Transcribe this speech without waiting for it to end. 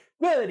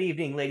Good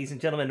evening, ladies and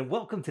gentlemen, and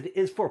welcome to the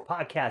Is For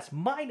podcast.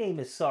 My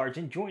name is Sarge,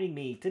 and joining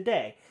me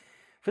today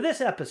for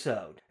this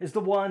episode is the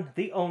one,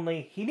 the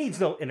only, he needs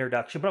no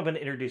introduction, but I'm going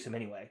to introduce him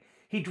anyway.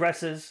 He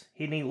dresses,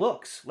 and he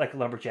looks like a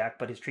lumberjack,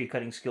 but his tree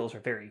cutting skills are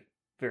very,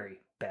 very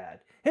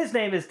bad. His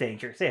name is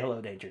Danger. Say hello,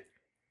 Danger.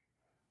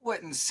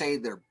 Wouldn't say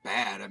they're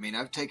bad. I mean,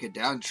 I've taken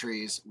down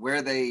trees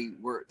where they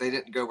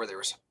didn't go where they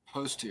were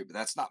supposed to, but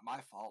that's not my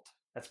fault.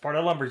 That's part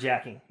of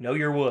lumberjacking. Know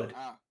your wood.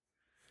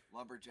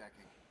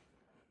 Lumberjacking.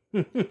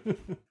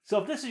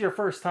 So if this is your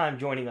first time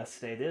joining us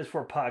today, the Is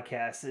For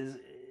podcast is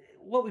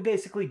what we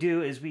basically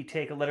do is we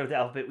take a letter of the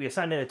alphabet, we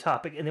assign it a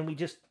topic, and then we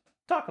just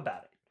talk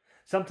about it.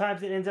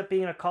 Sometimes it ends up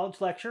being a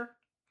college lecture,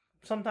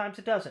 sometimes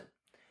it doesn't.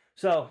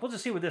 So we'll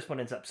just see where this one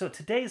ends up. So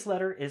today's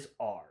letter is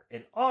R,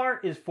 and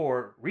R is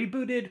for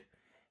rebooted,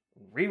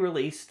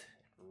 re-released,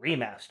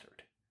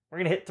 remastered. We're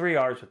gonna hit 3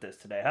 R's with this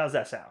today. How's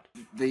that sound?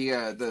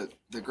 The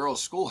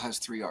girls' school has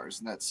 3 R's,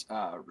 and that's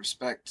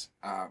respect.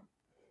 I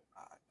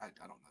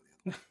don't know.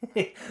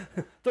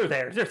 They're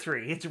there. They're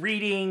 3. It's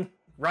reading,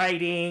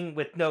 writing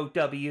with no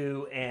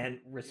W, and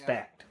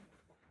respect.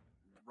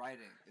 Yeah.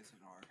 Writing is an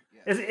R.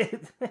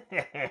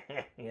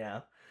 Yeah.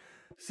 Yeah.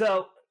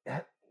 So,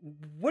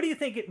 what do you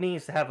think it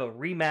means to have a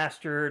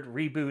remastered,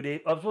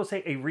 rebooted? I was going to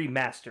say a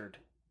remastered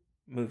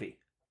movie.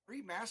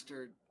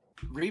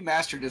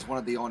 Remastered is one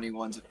of the only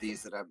ones of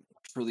these that I'm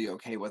truly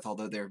okay with,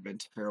 although there have been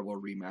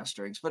terrible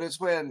remasterings. But it's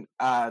when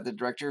the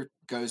director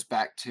goes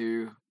back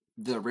to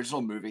the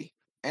original movie.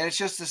 And it's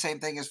just the same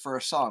thing as for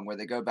a song, where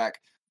they go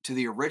back to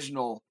the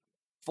original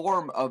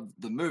form of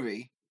the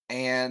movie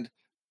and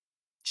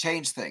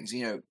change things,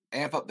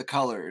 amp up the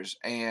colors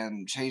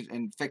and change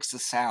and fix the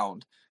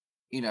sound,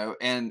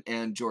 and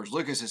in George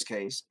Lucas's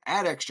case,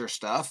 add extra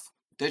stuff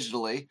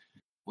digitally,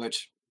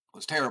 which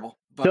was terrible.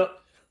 But so,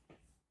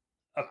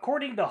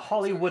 according to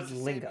Hollywood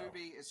lingo,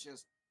 movie, it's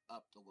just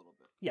upped a little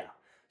bit. Yeah.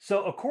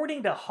 So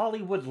according to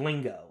Hollywood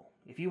lingo,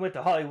 if you went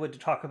to Hollywood to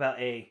talk about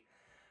a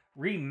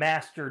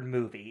remastered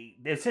movie,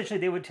 essentially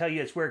they would tell you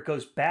it's where it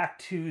goes back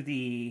to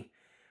the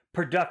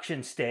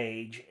production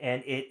stage,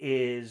 and it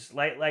is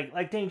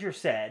like Danger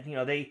said,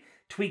 they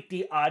tweak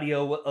the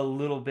audio a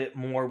little bit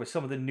more with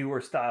some of the newer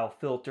style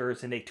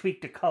filters, and they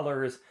tweak the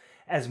colors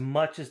as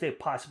much as they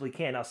possibly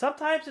can. Now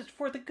sometimes it's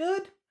for the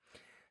good,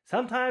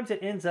 sometimes it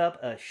ends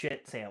up a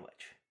shit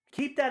sandwich.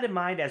 Keep that in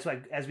mind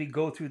as we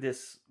go through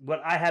this.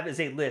 What I have is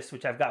a list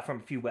which I've got from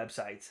a few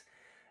websites.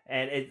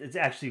 And it's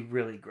actually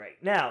really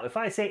great. Now, if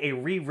I say a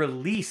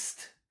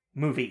re-released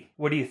movie,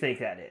 what do you think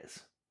that is?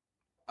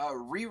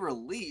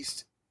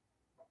 Re-released,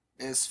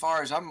 as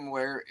far as I'm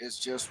aware, is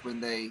just when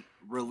they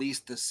release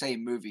the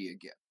same movie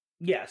again.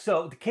 Yeah,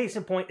 so the case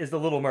in point is The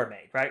Little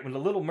Mermaid, right? When The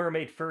Little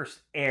Mermaid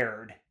first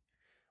aired,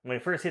 when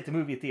it first hit the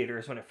movie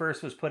theaters, when it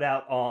first was put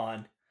out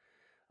on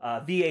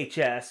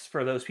VHS,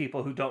 for those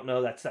people who don't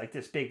know, that's like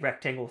this big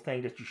rectangle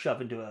thing that you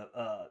shove into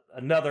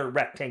another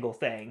rectangle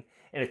thing,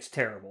 and it's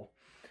terrible.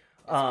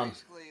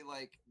 It's basically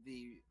like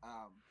the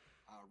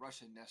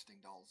Russian nesting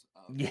dolls.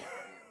 Yeah,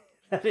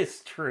 that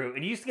is true.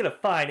 And you used to get a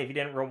fine if you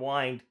didn't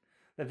rewind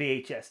the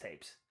VHS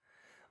tapes.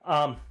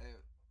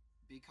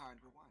 Be kind,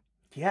 rewind.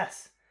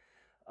 Yes.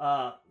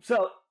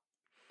 So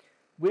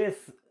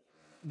with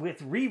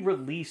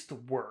re-released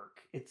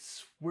work,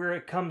 it's where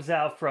it comes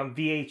out from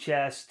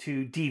VHS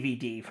to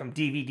DVD, from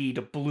DVD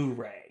to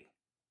Blu-ray.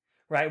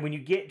 Right, when you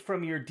get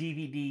from your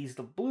DVDs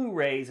to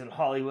Blu-rays in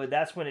Hollywood,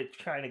 that's when it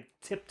kind of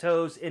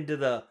tiptoes into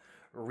the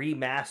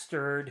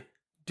remastered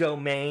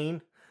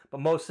domain. But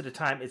most of the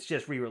time, it's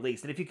just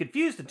re-released. And if you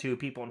confuse the two,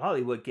 people in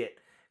Hollywood get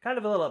kind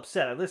of a little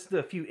upset. I listened to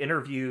a few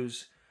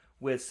interviews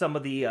with some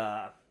of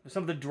the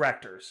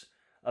directors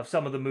of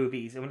some of the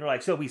movies, and when they're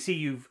like, "So we see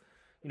you've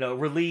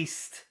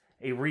released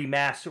a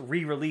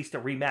re-released a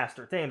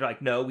remastered thing." They're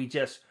like, "No, we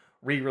just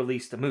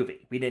re-released the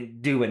movie. We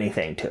didn't do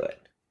anything to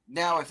it."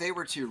 Now, if they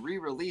were to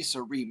re-release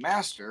or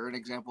remaster, an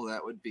example of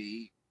that would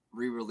be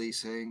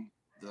re-releasing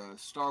the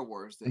Star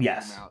Wars that came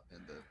out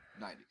in the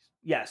 90s.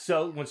 Yeah,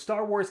 so when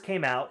Star Wars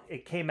came out,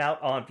 it came out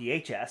on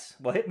VHS.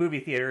 Well, it hit movie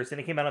theaters, then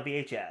it came out on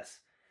VHS.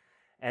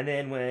 And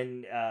then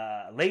when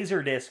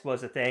Laserdisc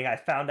was a thing, I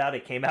found out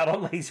it came out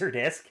on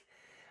Laserdisc.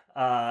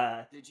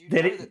 Did you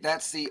know that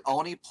that's the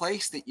only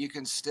place that you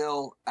can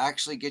still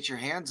actually get your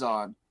hands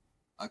on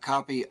a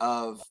copy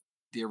of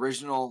the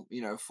original,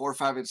 4,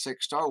 5, and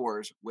 6 Star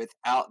Wars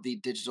without the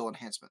digital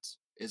enhancements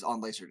is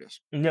on Laserdisc?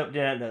 No,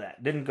 did not know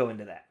that. Didn't go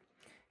into that.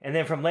 And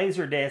then from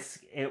Laserdisc,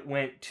 it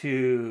went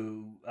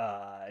to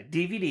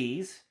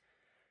DVDs.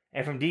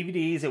 And from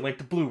DVDs, it went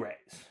to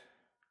Blu-rays.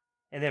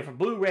 And then from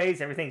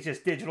Blu-rays, everything's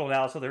just digital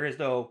now, so there is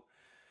no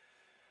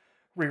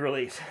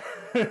re-release.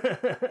 No,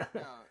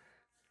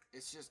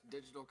 it's just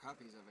digital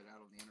copies of it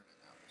out on the internet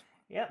now at this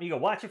point. Yep, you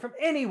can watch it from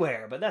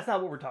anywhere, but that's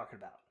not what we're talking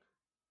about.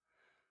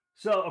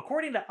 So,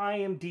 according to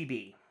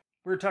IMDb,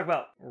 we're talking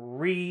about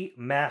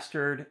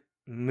remastered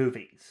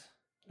movies.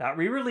 Not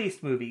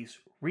re-released movies,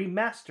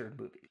 remastered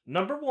movies.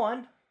 Number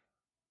 1,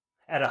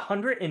 at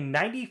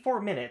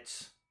 194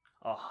 minutes,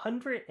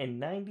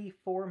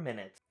 194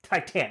 minutes,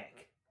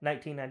 Titanic,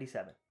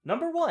 1997.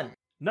 Number 1.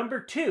 Number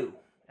 2,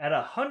 At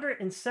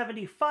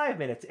 175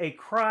 minutes, a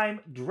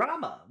crime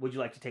drama. Would you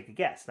like to take a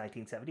guess?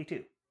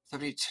 1972.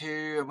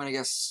 72, I'm going to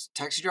guess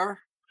Taxi Driver?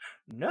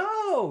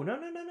 No. You're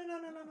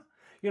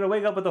going to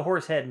wake up with a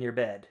horse head in your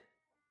bed.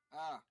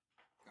 Godfather.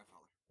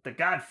 The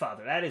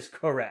Godfather. That is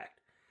correct.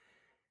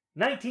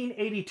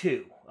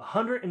 1982,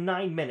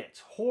 109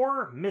 minutes.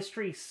 Horror,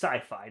 mystery,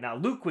 sci-fi. Now,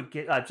 Luke would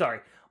get... I'm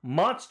sorry.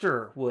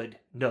 Monster would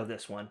know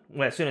this one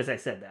as soon as I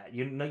said that.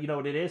 You know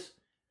what it is?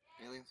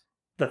 Aliens?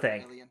 The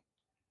Thing. Alien?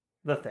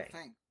 The Thing.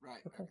 Right.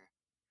 Okay.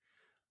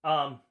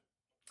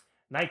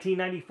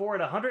 1994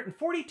 at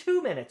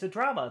 142 minutes, a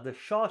drama, The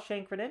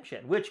Shawshank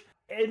Redemption, which,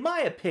 in my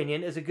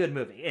opinion, is a good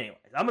movie. Anyways,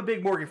 I'm a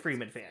big Morgan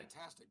Freeman fan.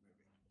 Fantastic movie.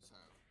 So,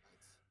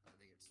 I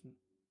think it's...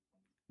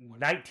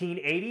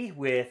 1980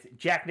 with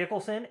Jack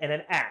Nicholson and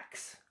an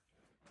axe.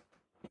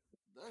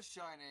 The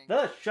Shining.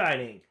 The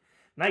Shining.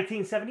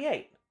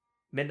 1978,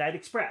 Midnight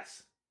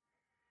Express.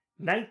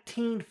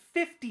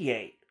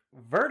 1958,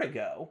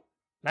 Vertigo.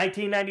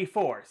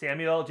 1994,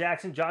 Samuel L.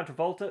 Jackson, John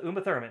Travolta,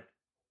 Uma Thurman.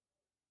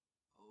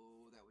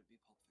 Oh, that would be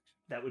Pulp Fiction.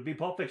 That would be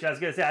Pulp Fiction. I was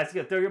going to say, I was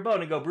going to throw your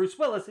bone and go Bruce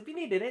Willis if you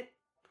needed it.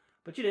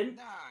 But you didn't.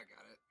 Nah, I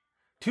got it.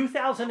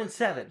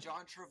 2007.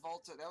 John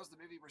Travolta. That was the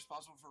movie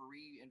responsible for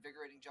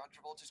reinvigorating John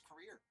Travolta's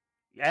career.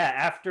 Yeah,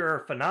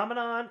 after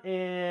Phenomenon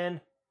and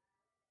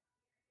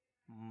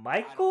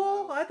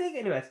Michael, I think.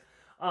 Anyways,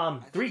 I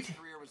think his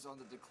career was on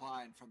the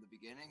decline from the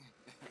beginning.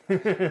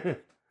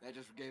 That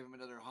just gave him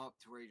another hump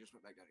to where he just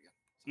went back down again.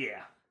 So.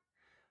 Yeah.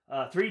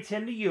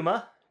 3:10 to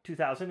Yuma,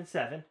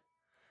 2007.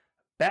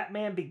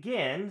 Batman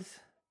Begins,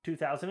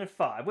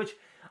 2005, which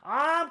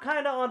I'm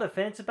kind of on the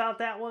fence about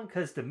that one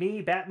because to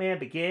me, Batman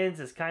Begins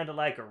is kind of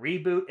like a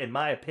reboot in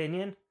my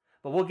opinion.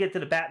 But we'll get to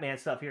the Batman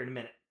stuff here in a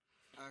minute.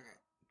 Okay.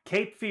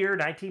 Cape Fear,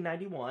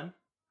 1991.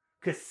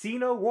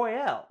 Casino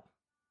Royale,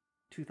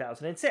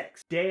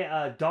 2006.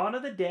 Dawn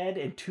of the Dead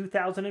in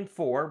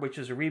 2004, which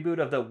is a reboot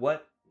of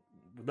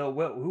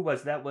who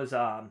was that? Was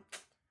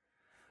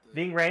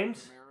Ving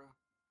Rhames?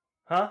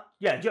 Huh?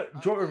 Yeah, Joe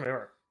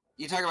Romero.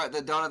 You talk about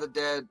the Dawn of the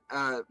Dead,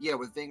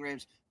 with Ving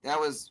Rhames. That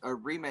was a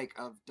remake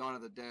of Dawn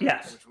of the Dead,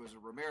 yes. Which was a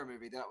Romero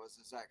movie. That was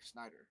a Zack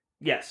Snyder.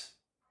 Yes.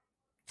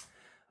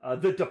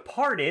 The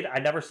Departed, I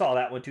never saw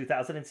that one,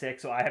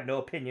 2006, so I have no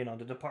opinion on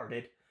The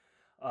Departed.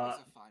 That's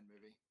a fine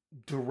movie.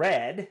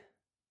 Dread,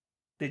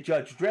 the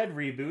Judge Dredd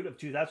reboot of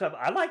 2005.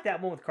 I like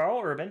that one with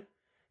Carl Urban.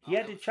 He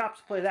had the chops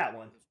to play that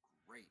one. It was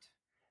great.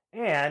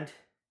 And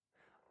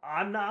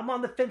I'm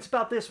on the fence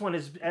about this one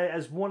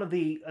as one of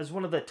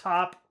the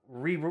top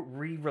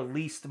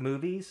re-released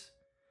movies.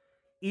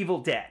 Evil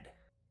Dead,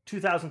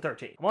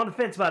 2013. I'm on the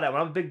fence about that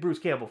one. I'm a big Bruce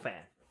Campbell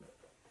fan.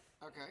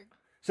 Okay.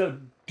 So,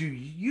 do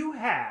you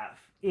have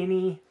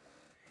any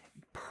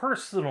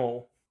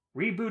personal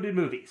rebooted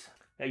movies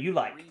that you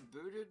like?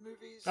 Rebooted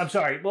movies? I'm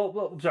sorry.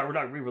 Well, I'm sorry. We're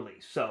not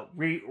re-released. So,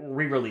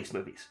 re-release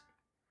movies.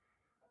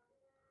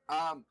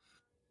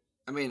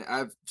 I mean,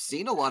 I've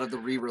seen a lot of the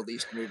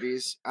re-released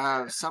movies.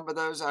 Some of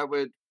those I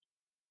would...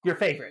 Your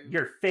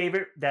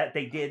favorite that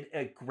they did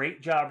a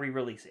great job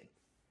re-releasing.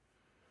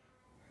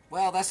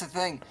 Well, that's the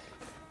thing.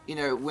 You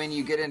know, when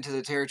you get into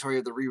the territory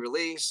of the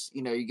re-release,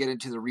 you know, you get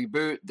into the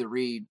reboot, the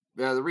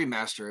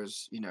remaster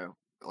is, you know,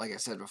 like I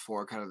said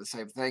before, kind of the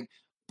same thing.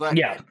 But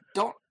yeah. I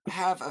don't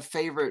have a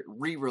favorite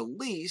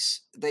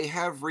re-release. They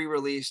have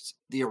re-released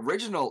the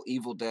original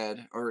Evil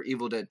Dead or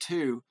Evil Dead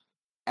 2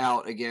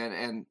 out again,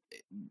 and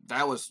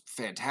that was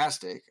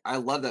fantastic. I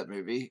love that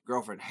movie.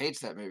 Girlfriend hates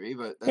that movie,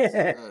 but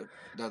that's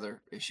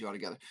another issue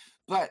altogether.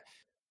 But,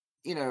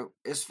 you know,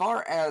 as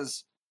far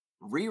as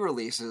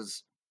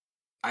re-releases,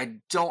 I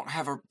don't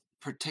have a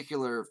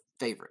particular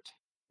favorite.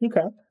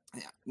 Okay.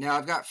 Yeah. Now,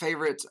 I've got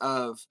favorites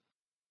of,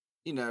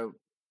 you know,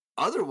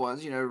 other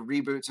ones, you know,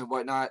 reboots and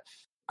whatnot.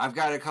 I've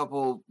got a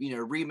couple, you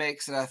know,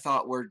 remakes that I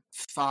thought were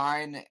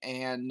fine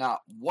and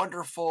not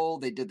wonderful.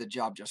 They did the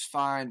job just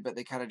fine, but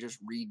they kind of just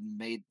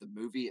remade the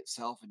movie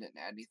itself and didn't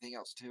add anything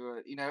else to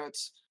it. You know,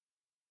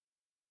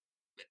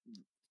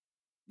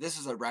 this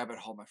is a rabbit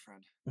hole, my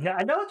friend. Yeah,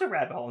 I know it's a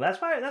rabbit hole. That's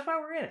why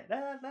we're in it.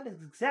 That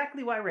is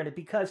exactly why we're in it.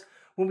 Because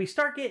when we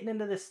start getting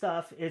into this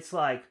stuff, it's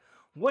like,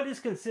 what is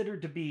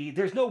considered to be...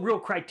 There's no real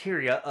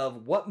criteria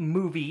of what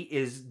movie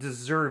is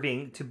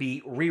deserving to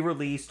be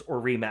re-released or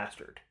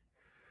remastered.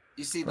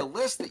 You see, the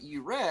list that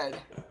you read,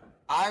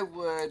 I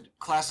would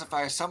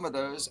classify some of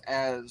those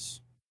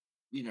as,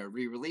 you know,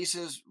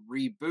 re-releases,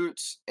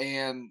 reboots,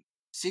 and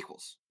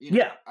sequels. You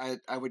know, yeah.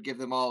 I would give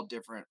them all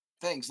different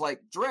things.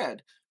 Like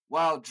Dread.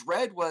 While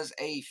Dread was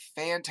a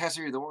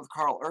fantastic movie, the one with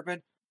Carl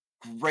Urban,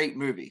 great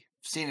movie.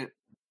 I've seen it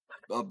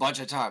a bunch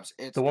of times.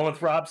 It's the one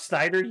with Rob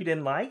Schneider you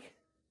didn't like?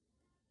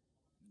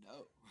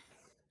 No.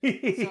 so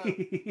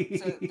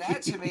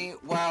that to me,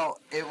 while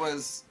it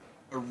was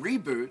a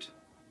reboot,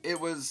 it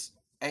was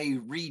a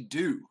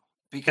redo.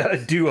 Because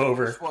a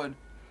do-over. This one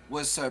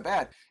was so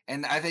bad.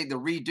 And I think the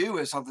redo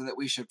is something that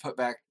we should put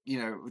back, you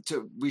know,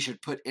 we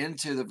should put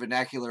into the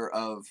vernacular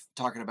of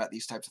talking about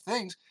these types of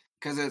things.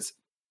 Because it's,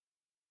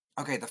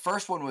 okay, the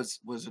first one was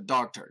a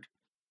dog turd.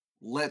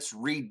 Let's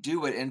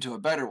redo it into a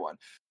better one.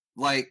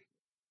 Like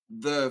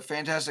the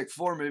Fantastic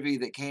Four movie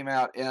that came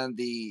out in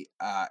the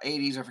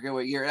 80s, I forget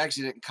what year, it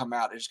actually didn't come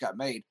out, it just got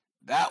made.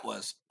 That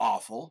was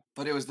awful,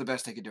 but it was the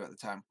best they could do at the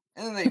time.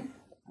 And then they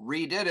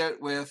redid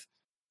it with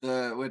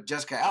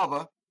Jessica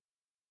Alba.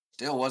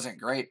 Still wasn't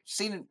great.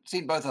 Seen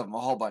both of them a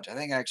whole bunch. I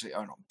think I actually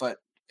own them, but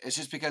it's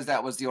just because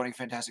that was the only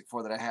Fantastic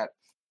Four that I had.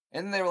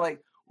 And then they were like,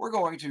 we're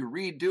going to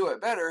redo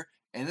it better,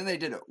 and then they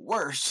did it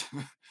worse.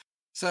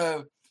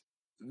 So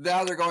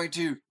now they're going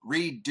to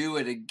redo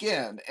it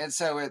again. And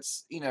so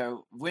it's,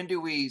 when do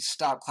we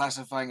stop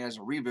classifying it as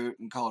a reboot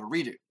and call it a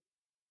redo?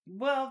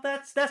 Well,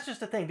 that's just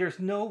the thing. There's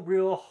no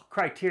real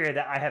criteria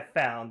that I have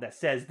found that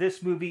says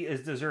this movie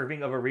is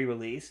deserving of a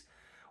re-release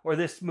or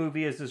this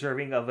movie is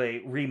deserving of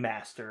a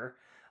remaster.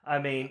 I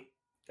mean,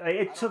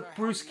 it took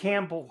Bruce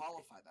Campbell.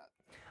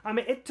 I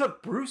mean, it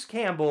took Bruce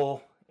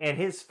Campbell and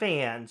his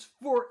fans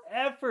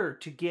forever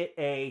to get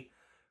a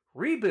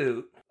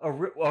reboot, a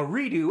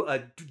redo,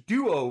 a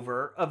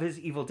do-over of his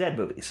Evil Dead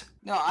movies.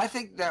 No, I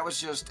think that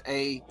was just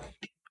a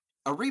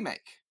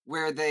remake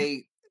where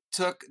they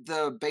took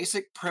the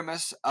basic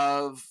premise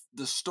of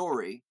the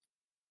story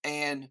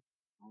and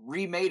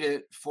remade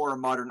it for a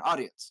modern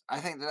audience. I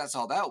think that's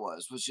all that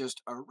was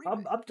just a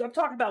remake. I'm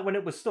talking about when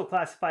it was still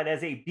classified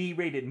as a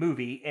B-rated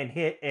movie and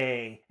hit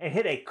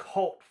a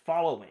cult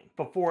following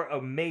before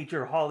a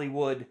major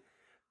Hollywood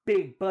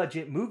big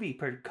budget movie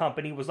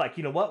company was like,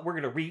 you know what, we're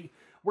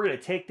gonna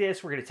take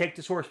this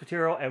source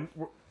material and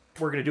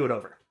we're gonna do it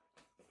over.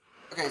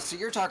 Okay, so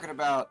you're talking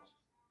about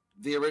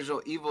the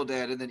original Evil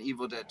Dead and then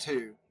Evil Dead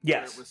 2.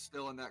 Yes. It was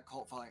still in that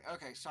cult following.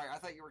 Okay, sorry, I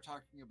thought you were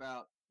talking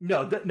about...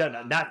 No,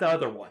 not the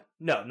other one.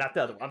 No, not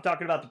the other one. I'm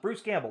talking about the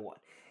Bruce Campbell one.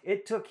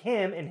 It took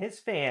him and his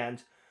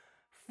fans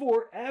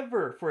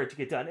forever for it to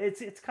get done.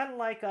 It's kind of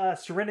like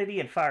Serenity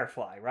and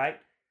Firefly, right?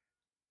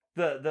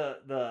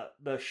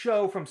 The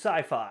show from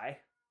Sci-Fi,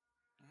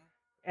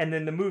 and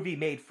then the movie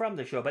made from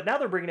the show. But now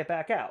they're bringing it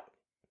back out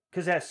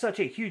because it has such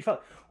a huge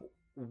following.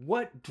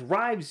 What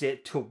drives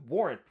it to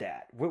warrant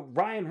that?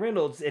 Ryan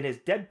Reynolds in his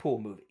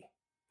Deadpool movie.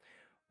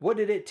 What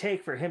did it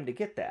take for him to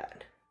get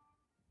that?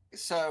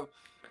 So,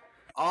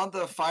 on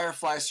the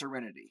Firefly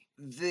Serenity,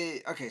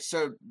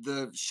 so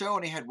the show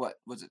only had what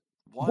was it?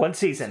 One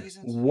season.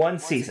 One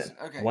season.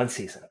 Okay. One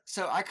season.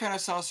 So I kind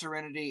of saw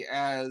Serenity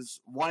as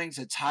wanting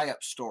to tie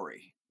up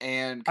story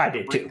and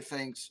bring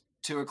things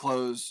to a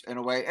close in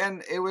a way,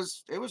 and it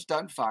was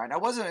done fine. I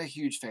wasn't a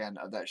huge fan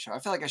of that show. I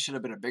feel like I should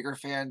have been a bigger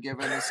fan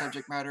given the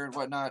subject matter and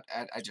whatnot.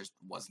 I just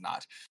was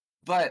not.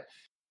 But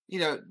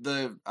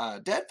the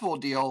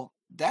Deadpool deal,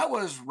 that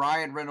was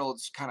Ryan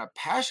Reynolds' kind of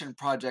passion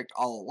project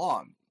all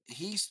along.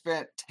 He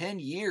spent 10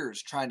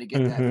 years trying to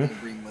get that thing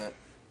greenlit,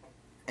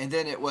 and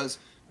then it was,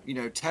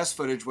 test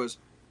footage was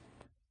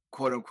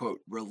quote unquote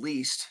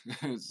released,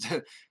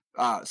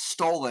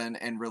 stolen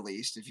and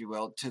released, if you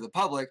will, to the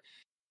public.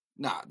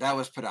 Nah, that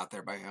was put out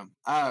there by him.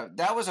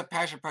 That was a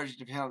passion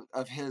project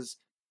of his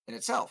in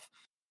itself.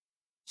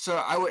 So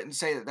I wouldn't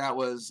say that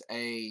was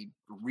a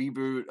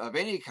reboot of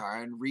any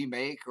kind,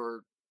 remake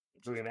or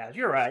rematch.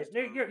 You're right.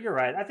 You're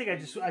right. I think I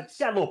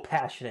got a little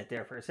passionate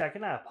there for a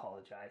second. I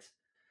apologize.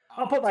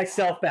 I'll put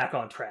myself back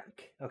on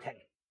track.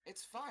 Okay.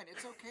 It's fine.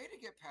 It's okay to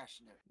get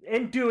passionate.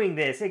 In doing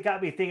this, it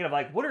got me thinking of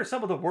what are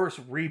some of the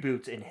worst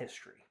reboots in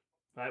history?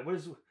 Right?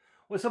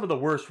 What's some of the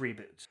worst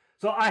reboots?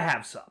 So I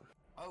have some.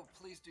 Oh,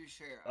 please do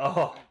share.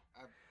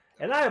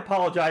 And I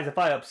apologize if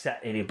I upset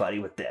anybody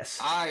with this.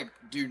 I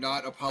do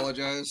not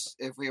apologize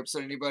if we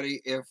upset anybody.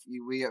 If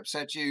we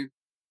upset you,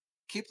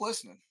 keep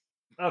listening.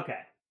 Okay.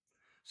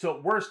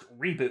 So, worst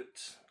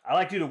reboots. I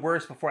like to do the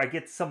worst before I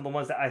get to some of the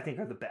ones that I think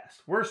are the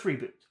best. Worst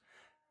reboots.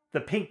 The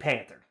Pink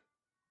Panther,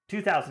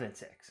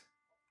 2006.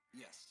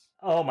 Yes.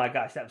 Oh my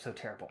gosh, that was so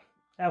terrible.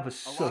 That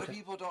was A lot of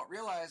people don't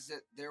realize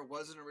that there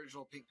was an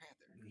original Pink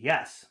Panther.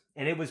 Yes.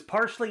 And it was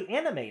partially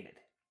animated.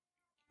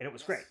 And it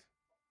was great.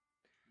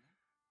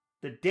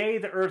 The Day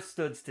the Earth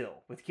Stood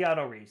Still with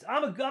Keanu Reeves.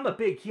 I'm a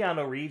big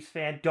Keanu Reeves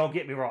fan. Don't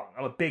get me wrong.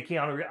 I'm a big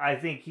Keanu Reeves. I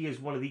think he is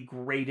one of the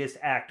greatest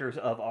actors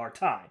of our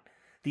time.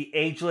 The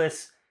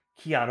ageless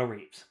Keanu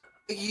Reeves.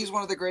 I think he's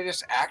one of the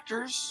greatest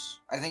actors.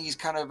 I think he's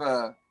kind of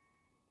a,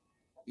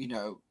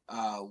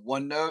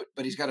 one note,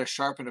 but he's got a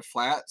sharp and a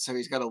flat, so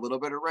he's got a little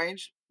bit of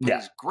range. But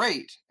he's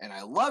great, and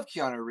I love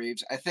Keanu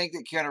Reeves. I think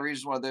that Keanu Reeves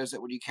is one of those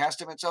that when you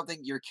cast him in something,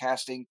 you're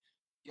casting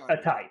a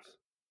type.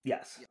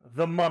 Yes. Yeah.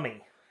 The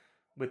Mummy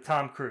with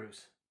Tom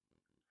Cruise.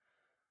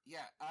 Yeah,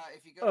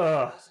 if you go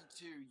and listen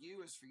to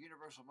U is for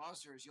Universal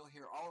Monsters, you'll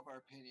hear all of our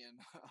opinion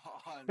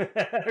on...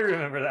 I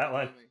remember that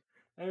one.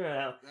 I don't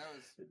know.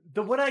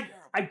 That was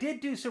I did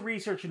do some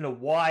research into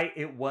why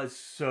it was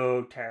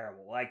so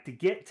terrible. To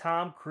get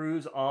Tom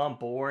Cruise on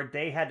board,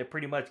 they had to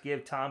pretty much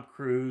give Tom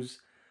Cruise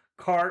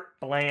carte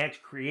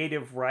blanche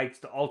creative rights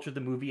to alter the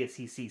movie as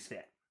he sees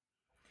fit.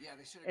 Yeah,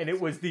 they should have. And it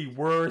was the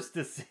worst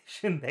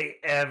decision they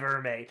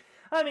ever made.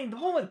 I mean, the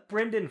one with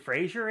Brendan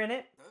Fraser in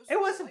it, it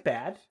wasn't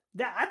bad.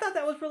 I thought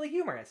that was really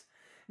humorous.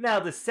 Now,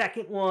 the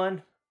second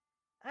one,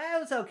 it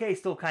was okay,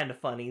 still kind of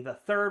funny. The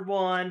third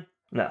one,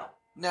 no.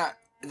 Now,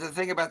 the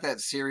thing about that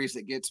series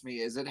that gets me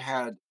is it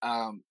had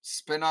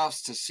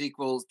spin-offs to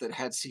sequels that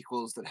had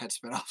sequels that had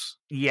spin-offs.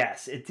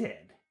 Yes, it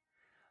did.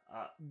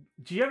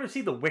 Did you ever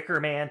see The Wicker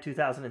Man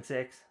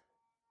 2006?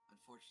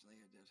 Unfortunately,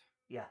 I did.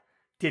 Yeah.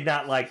 Did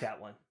not like that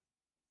one.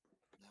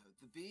 No,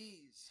 the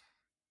bees.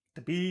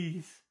 The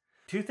Bees.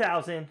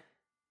 2000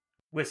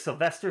 with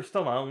Sylvester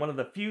Stallone, one of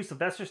the few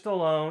Sylvester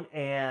Stallone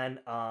and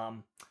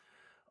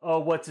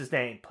what's his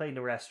name? Played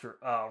the wrestler.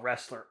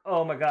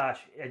 Oh my gosh,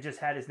 I just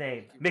had his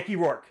name. Mickey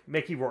Rourke.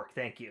 Mickey Rourke.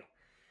 Thank you.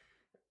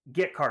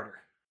 Get Carter.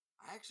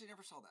 I actually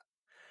never saw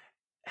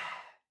that.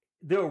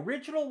 The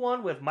original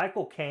one with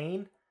Michael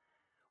Caine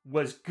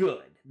was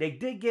good. They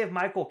did give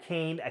Michael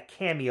Caine a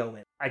cameo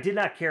in. I did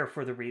not care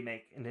for the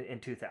remake in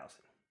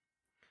 2000.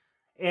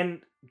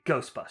 And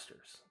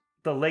Ghostbusters,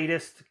 the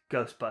latest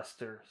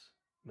Ghostbusters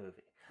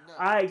movie.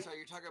 No, so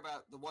you're talking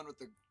about the one with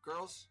the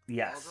girls?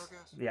 Yes.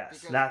 Yes.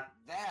 Because not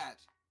that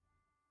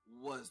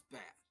was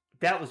bad.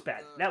 That was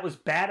bad. That was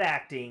bad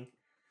acting.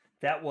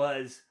 That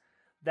was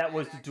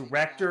the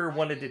director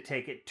wanted to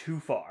take it too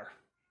far.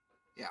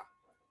 Yeah.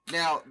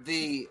 Now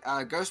the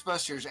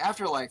Ghostbusters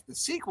Afterlife, the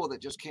sequel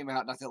that just came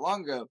out not that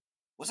long ago,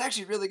 was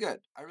actually really good.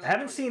 I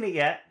haven't seen it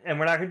yet, and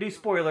we're not going to do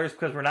spoilers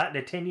because we're not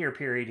in a 10-year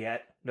period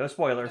yet. No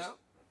spoilers.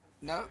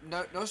 No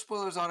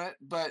spoilers on it,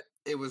 but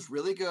it was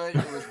really good.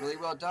 It was really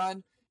well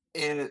done.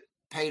 It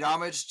paid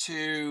homage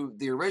to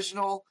the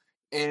original.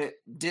 It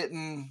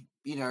didn't,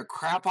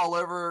 crap all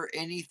over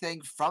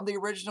anything from the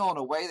original in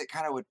a way that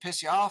kind of would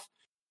piss you off.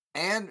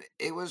 And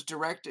it was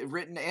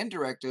written and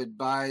directed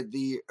by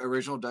the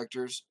original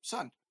director's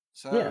son.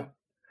 So,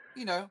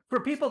 yeah. For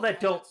people that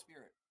don't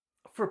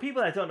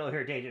know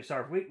here, Danger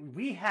Sarge,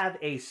 we have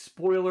a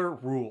spoiler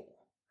rule.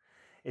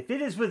 If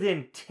it is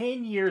within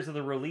 10 years of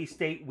the release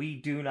date, we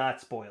do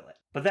not spoil it.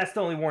 But that's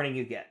the only warning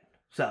you get.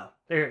 So,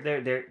 there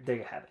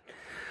you have it.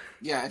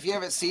 Yeah, if you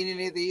haven't seen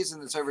any of these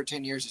and it's over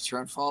 10 years, it's your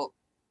own fault.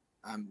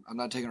 I'm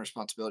not taking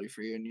responsibility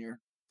for you and your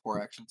poor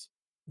actions.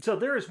 So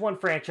there is one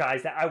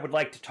franchise that I would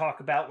like to talk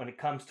about when it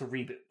comes to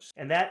reboots,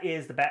 and that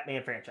is the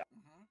Batman franchise.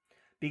 Mm-hmm.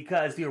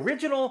 Because the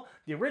original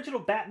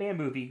Batman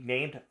movie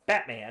named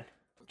Batman,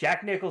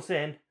 Jack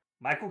Nicholson,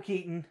 Michael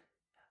Keaton,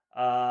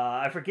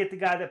 I forget the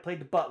guy that played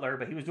the butler,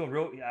 but he was doing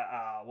real.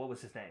 What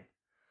was his name?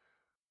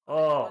 I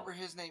don't remember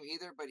his name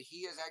either, but he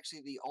is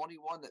actually the only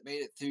one that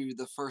made it through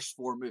the first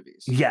 4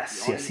 movies.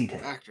 Yes, he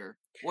did. Actor.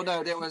 Well,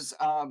 no, there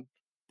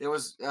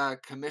was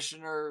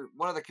Commissioner,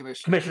 one of the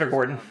commissioners. Commissioner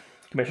Gordon.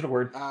 Commissioner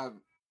Gordon.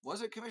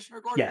 Was it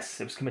Commissioner Gordon?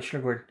 Yes, it was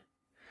Commissioner Gordon.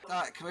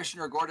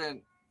 Commissioner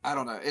Gordon. I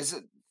don't know. Is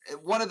it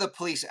one of the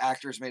police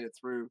actors made it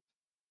through?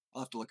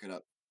 I'll have to look it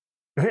up.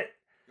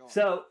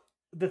 So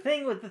the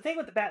thing with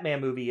the Batman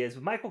movie is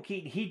with Michael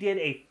Keaton, he did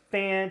a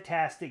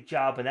fantastic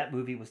job when that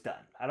movie was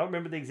done. I don't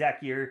remember the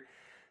exact year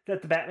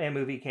that the Batman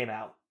movie came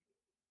out,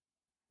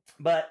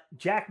 but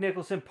Jack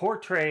Nicholson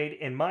portrayed,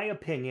 in my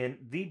opinion,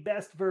 the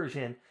best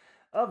version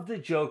of the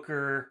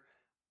Joker.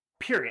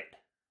 Period.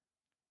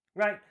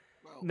 Right.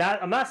 Well,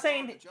 I'm not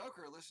saying the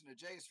Joker. Listen to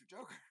Jay's for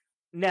Joker.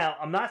 Now,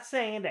 I'm not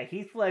saying that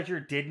Heath Ledger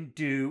didn't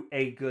do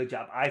a good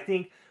job. I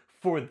think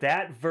for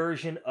that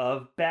version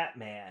of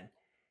Batman,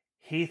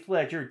 Heath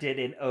Ledger did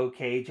an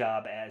okay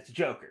job as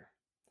Joker.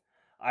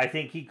 I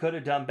think he could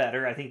have done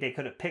better. I think they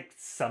could have picked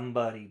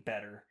somebody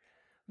better.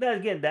 But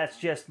again, that's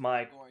just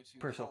my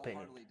personal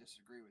opinion. I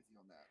disagree with you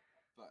on that,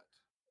 but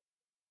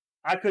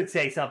I could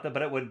say something,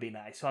 but it wouldn't be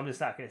nice, so I'm just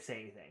not going to say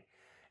anything.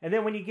 And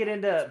then when you get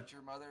into... That's what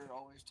your mother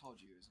always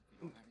told you, is if you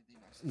don't have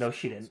anything nice to No,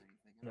 she didn't.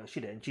 No, she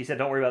didn't. She said,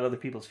 don't worry about other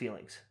people's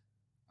feelings.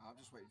 I'm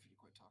just waiting for you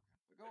to quit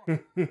talking.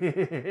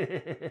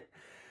 But go on.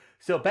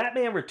 So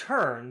Batman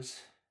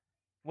Returns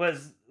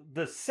was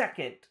the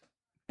second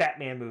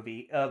Batman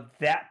movie of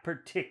that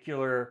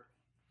particular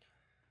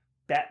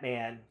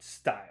Batman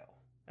style.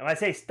 And when I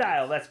say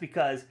style, that's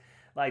because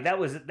that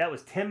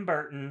was Tim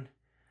Burton,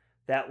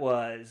 that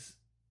was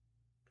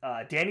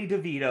Danny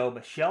DeVito,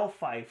 Michelle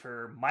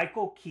Pfeiffer,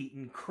 Michael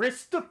Keaton,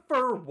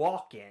 Christopher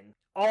Walken,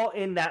 all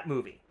in that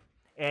movie.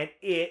 And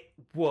it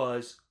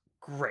was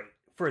great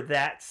for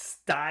that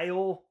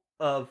style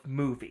of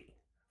movie,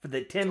 for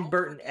the Tim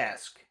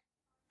Burton-esque.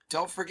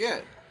 Don't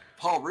forget,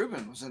 Paul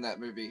Rubin was in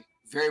that movie.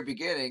 Very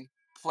beginning,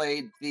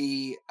 played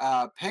the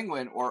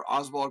Penguin, or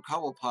Oswald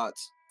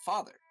Cobblepot's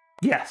father.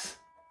 Yes.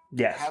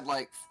 Had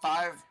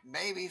 5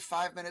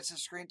 minutes of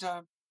screen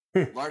time.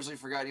 Largely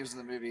forgot he was in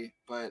the movie,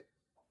 but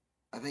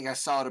I think I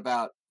saw it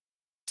about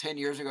 10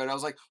 years ago, and I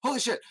was like,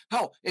 holy shit,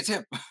 hell, it's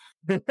him.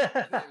 And then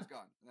he was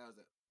gone. And that was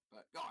it.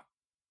 But gone.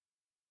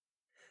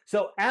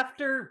 So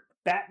after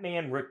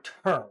Batman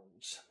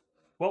Returns,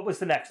 what was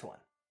the next one?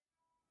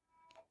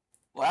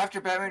 Well, after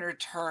Batman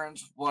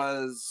Returns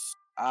was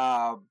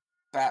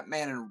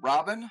Batman and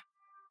Robin,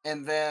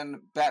 and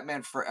then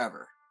Batman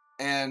Forever.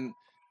 And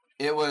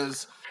it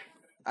was...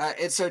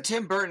 and so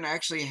Tim Burton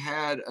actually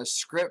had a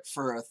script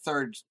for a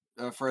third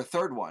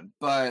one,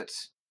 but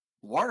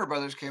Warner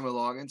Brothers came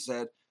along and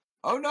said,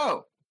 "Oh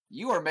no,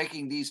 you are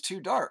making these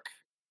too dark.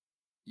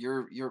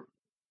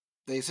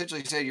 They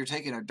essentially said you're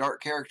taking a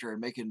dark character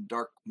and making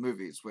dark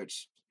movies,"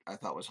 which I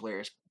thought was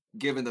hilarious.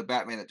 given the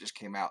Batman that just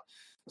came out.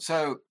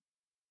 So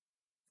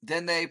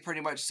then they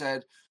pretty much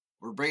said,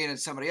 we're bringing in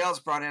somebody else,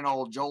 brought in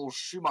old Joel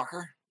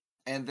Schumacher,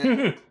 and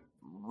then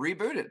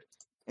rebooted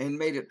and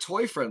made it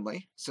toy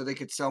friendly so they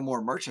could sell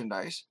more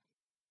merchandise.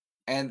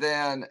 And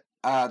then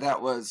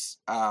that was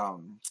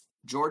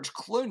George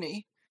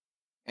Clooney.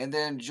 And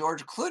then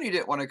George Clooney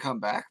didn't want to come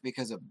back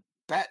because of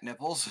bat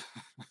nipples.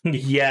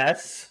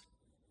 Yes.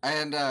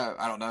 And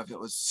I don't know if it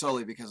was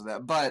solely because of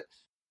that, but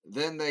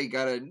then they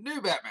got a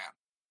new Batman.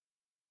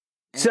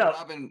 And So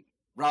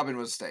Robin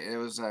was staying. It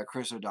was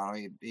Chris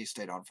O'Donnell. He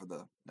stayed on for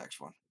the next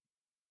one.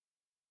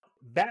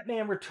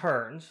 Batman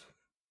Returns.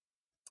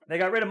 They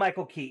got rid of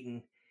Michael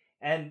Keaton,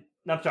 and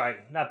I'm sorry,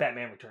 not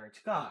Batman Returns.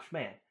 Gosh,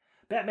 man,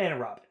 Batman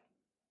and Robin.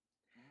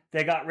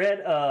 They got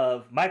rid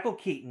of Michael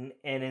Keaton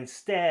and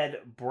instead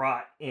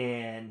brought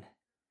in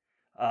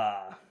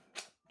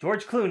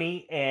George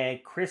Clooney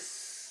and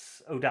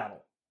Chris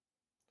O'Donnell.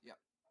 Yep.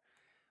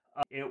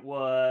 It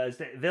was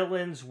the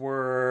villains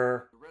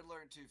were The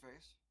Riddler and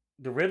Two-Face.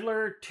 The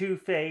Riddler,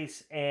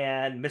 Two-Face,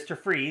 and Mr.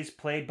 Freeze,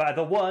 played by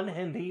the one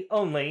and the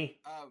only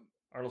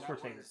Arnold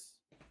Schwarzenegger.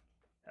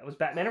 That was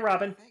Batman and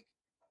Robin.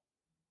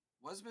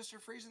 Was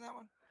Mr. Freeze in that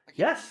one?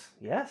 Yes.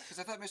 Because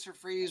I thought Mr.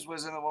 Freeze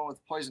was in the one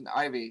with Poison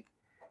Ivy.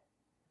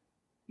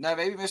 No,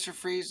 maybe Mr.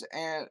 Freeze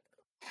and...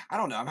 I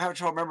don't know. I'm having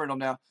trouble remembering them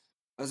now.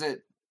 Was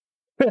it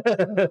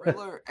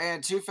Riddler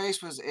and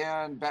Two-Face was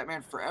in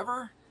Batman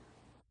Forever?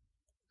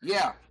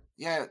 Yeah,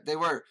 they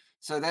were.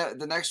 So that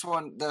the next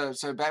one,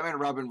 so Batman and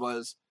Robin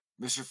was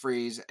Mr.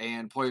 Freeze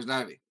and Poison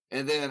Ivy.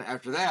 And then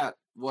after that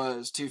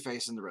was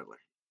Two-Face and the Riddler.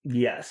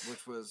 Yes.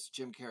 Which was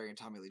Jim Carrey and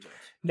Tommy Lee Jones.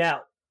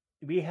 Now,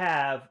 we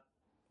have...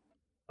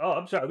 Oh,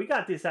 I'm sorry. We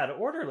got this out of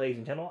order, ladies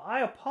and gentlemen.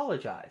 I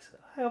apologize.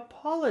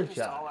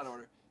 Just all out of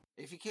order.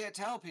 If you can't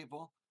tell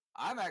people,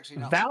 I'm actually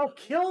not... Val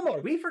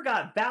Kilmer. We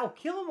forgot Val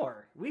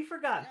Kilmer. We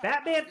forgot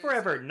Batman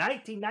Forever,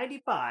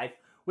 1995,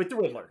 with the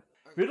Riddler.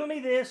 Okay. Riddle me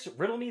this,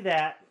 riddle me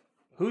that.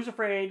 Who's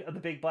afraid of the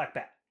big black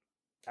bat?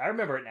 I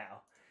remember it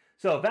now.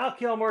 So Val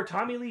Kilmer,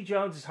 Tommy Lee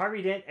Jones as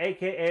Harvey Dent,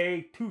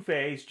 a.k.a.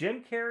 Two-Face,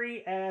 Jim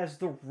Carrey as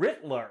the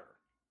Riddler.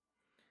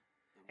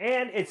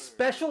 And its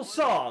special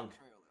song,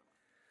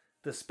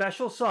 the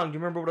special song, do you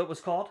remember what it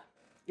was called?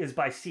 Is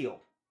by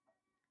Seal.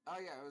 Oh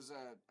yeah, it was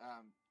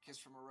Kiss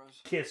from a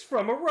Rose. Kiss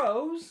from a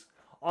Rose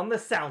on the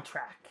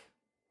soundtrack.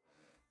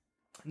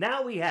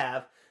 Now we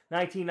have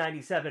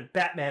 1997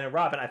 Batman and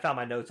Robin. I found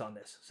my notes on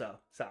this, so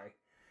sorry.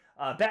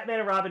 Batman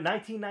and Robin,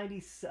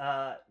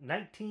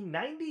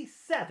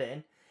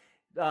 1997.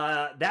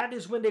 That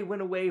is when they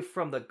went away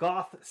from the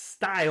goth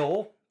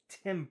style,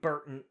 Tim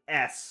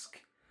Burton-esque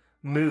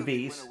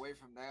movies. They went away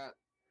from that,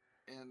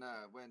 and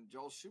when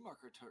Joel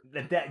Schumacher took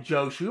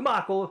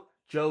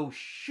Joe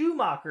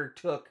Schumacher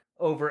took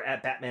over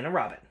at Batman and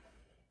Robin.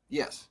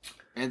 Yes,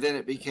 and then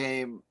it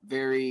became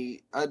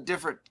a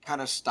different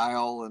kind of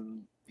style,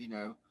 and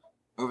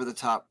over the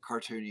top,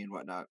 cartoony and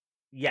whatnot.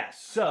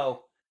 Yes,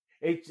 so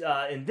it's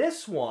in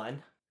this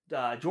one.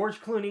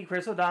 George Clooney,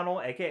 Chris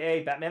O'Donnell,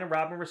 a.k.a. Batman and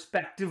Robin,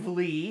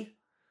 respectively,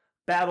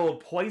 battled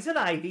Poison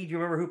Ivy. Do you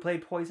remember who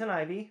played Poison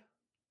Ivy?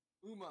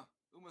 Uma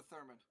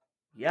Thurman.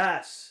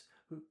 Yes.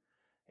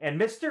 And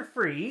Mr.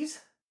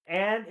 Freeze.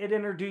 And it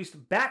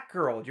introduced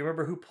Batgirl. Do you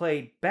remember who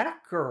played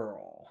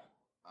Batgirl?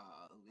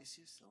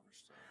 Alicia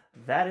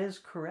Silverstone. That is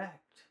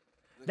correct.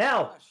 The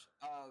now...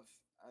 of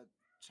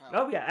Child...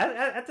 Oh,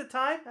 yeah. At the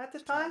time?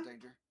 Child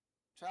Danger.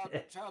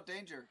 Child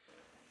Danger.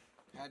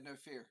 Had no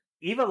fear.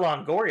 Eva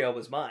Longoria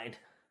was mine.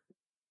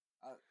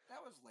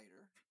 That was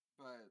later,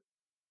 but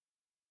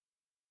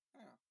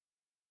yeah.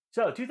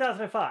 So,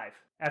 2005,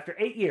 after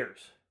 8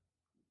 years,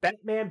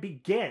 Batman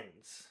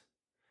Begins.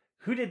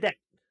 Who did that?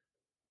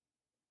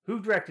 Who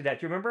directed that?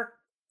 Do you remember?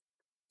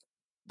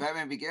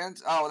 Batman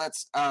Begins? Oh,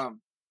 that's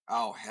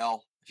oh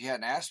hell! If you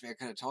hadn't asked me, I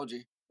could have told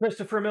you.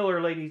 Christopher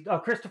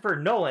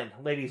Nolan,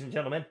 ladies and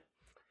gentlemen.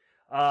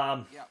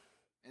 Yeah,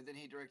 and then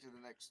he directed the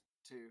next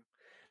two.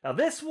 Now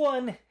this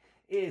one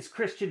is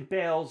Christian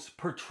Bale's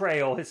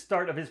portrayal, his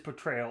start of his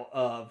portrayal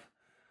of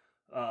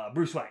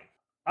Bruce Wayne.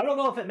 I don't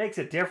know if it makes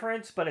a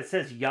difference, but it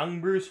says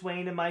young Bruce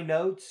Wayne in my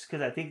notes,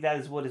 because I think that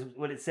is what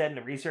it said in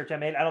the research I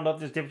made. I don't know if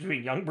there's a difference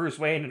between young Bruce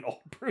Wayne and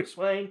old Bruce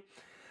Wayne.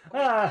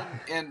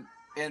 In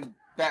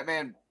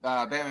Batman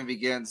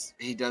Begins,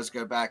 he does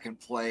go back and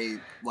play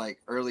like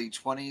early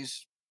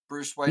 20s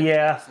Bruce Wayne.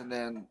 Yeah. And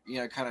then,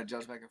 kind of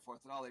jumps back and forth.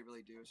 And all they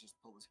really do is just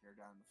pull his hair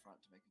down in the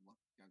front to make him look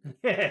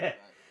younger.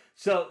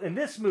 So in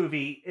this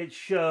movie, it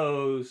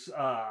shows,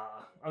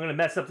 I'm going to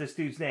mess up this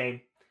dude's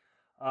name.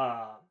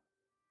 Ra's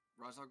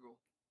al Ghul.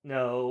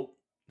 No.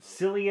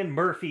 Cillian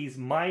Murphy's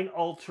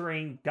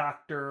mind-altering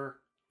Dr.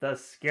 the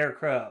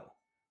Scarecrow.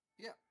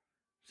 Yeah.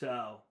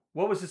 So,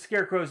 what was the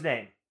Scarecrow's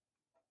name?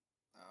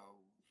 Oh.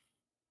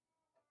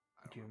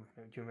 Do you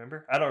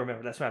remember? I don't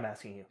remember. That's why I'm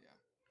asking you. Yeah.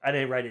 I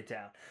didn't write it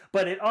down.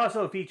 But it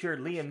also featured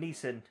Liam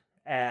Neeson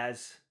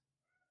as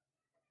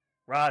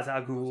Ra's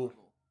al Ghul.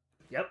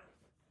 Yep.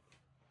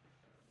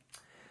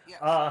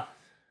 Yeah.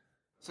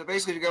 So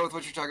basically, to go with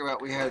what you're talking about,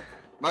 we had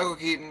Michael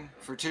Keaton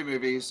for 2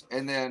 movies,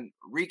 and then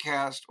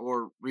recast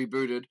or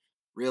rebooted,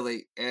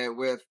 really,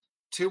 with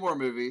 2 more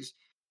movies,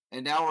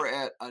 and now we're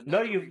at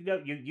No,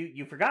 another.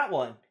 you forgot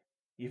one.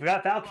 You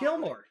forgot Val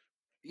Kilmer.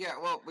 Yeah,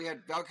 well, we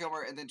had Val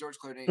Kilmer and then George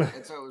Clooney,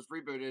 and so it was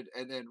rebooted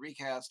and then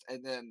recast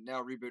and then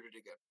now rebooted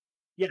again.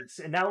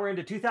 Yes, and now we're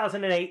into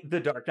 2008, The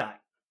Dark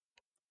Knight.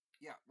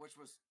 Yeah, which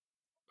was,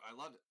 I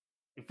loved it.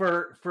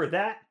 For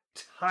that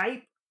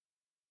type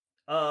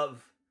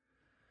of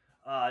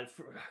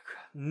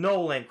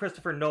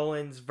Christopher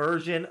Nolan's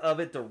version of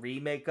it, the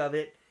remake of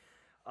it,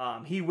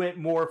 he went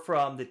more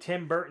from the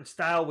Tim Burton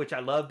style, which I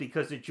love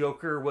because the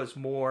Joker was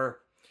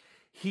more,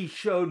 he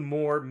showed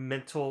more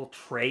mental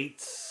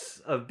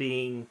traits of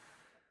being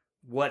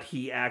what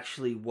he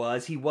actually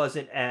was. He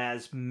wasn't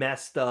as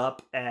messed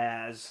up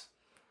as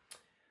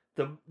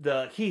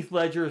the Heath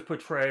Ledger's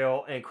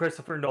portrayal and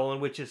Christopher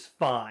Nolan, which is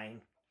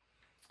fine.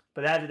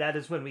 But that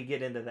is when we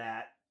get into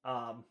that.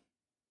 I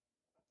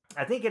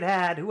think it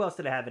had, who else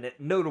did it have in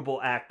it?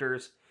 Notable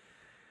actors.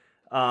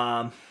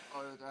 Maggie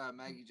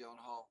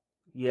Gyllenhaal.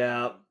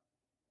 Yeah.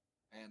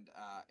 And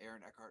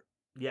Aaron Eckhart.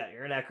 Yeah,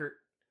 Aaron Eckhart.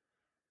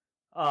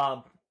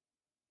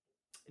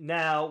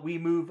 Now we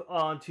move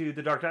on to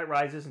The Dark Knight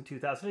Rises in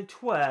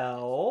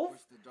 2012.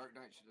 Which The Dark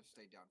Knight should have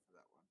stayed down for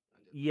that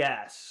one.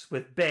 Yes,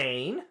 with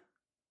Bane.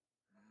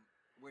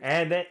 Which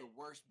and the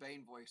worst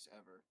Bane voice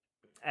ever.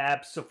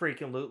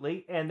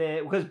 Absolutely. And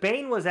then, because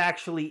Bane was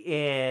actually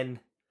in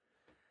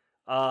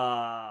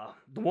the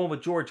one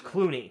with George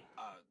Clooney.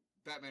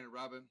 Batman and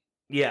Robin.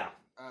 Yeah.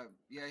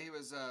 Yeah, he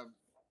was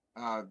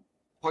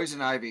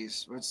Poison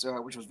Ivy's, which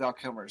was Val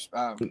Kilmer's.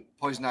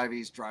 Poison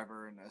Ivy's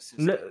driver and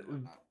assistant. No,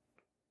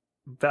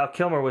 Val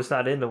Kilmer was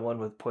not in the one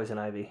with Poison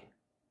Ivy.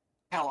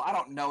 Hell, I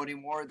don't know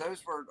anymore.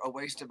 Those were a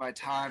waste of my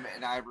time,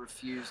 and I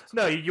refused.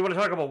 No, you want to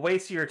talk about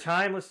waste of your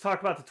time? Let's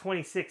talk about the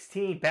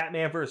 2016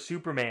 Batman vs.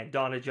 Superman: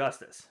 Dawn of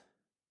Justice.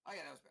 Oh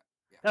yeah, that was bad.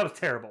 Yeah. That was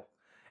terrible,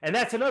 and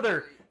that's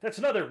another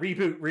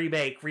reboot,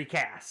 remake,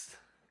 recast.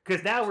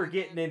 Because now we're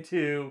getting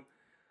into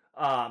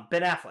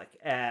Ben Affleck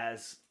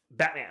as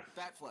Batman.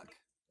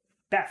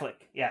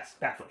 Batfleck, yes,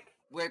 Batfleck.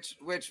 Which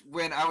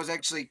when I was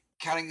actually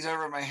counting these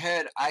over in my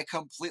head, I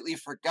completely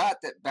forgot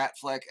that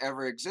Batfleck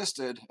ever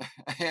existed,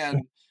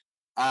 and.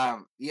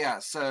 Yeah,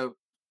 so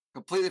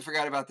completely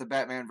forgot about the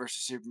Batman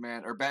versus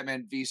Superman or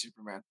Batman v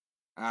Superman.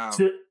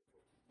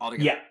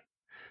 Altogether. Yeah.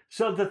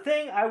 So the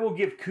thing I will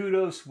give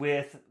kudos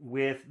with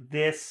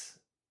this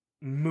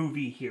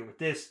movie here,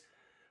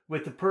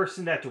 with the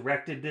person that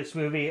directed this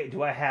movie,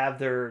 do I have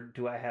their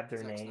Zack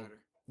name? Snyder.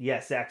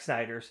 Yes, Zack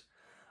Snyder's.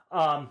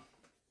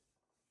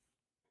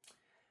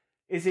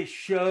 Is it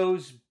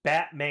shows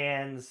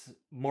Batman's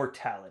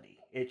mortality.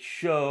 It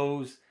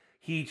shows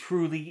he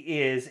truly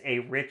is a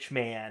rich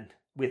man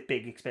with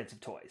big expensive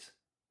toys.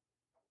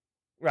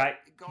 Right?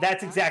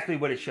 That's exactly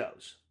what it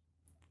shows.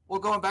 Well,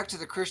 going back to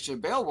the Christian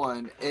Bale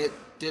one, it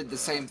did the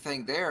same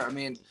thing there. I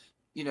mean,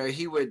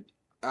 he would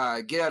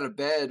get out of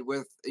bed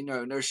with,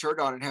 no shirt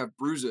on and have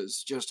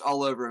bruises just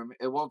all over him.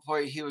 At one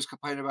point, he was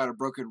complaining about a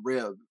broken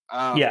rib.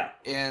 Yeah.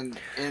 In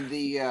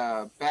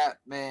the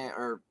Batman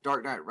or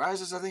Dark Knight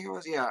Rises, I think it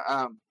was.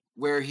 Yeah.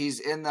 Where he's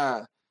in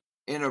a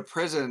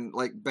prison,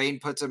 like Bane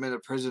puts him in a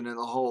prison in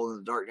the hole in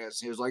the darkness.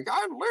 He was like,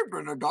 I lived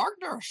in the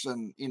darkness.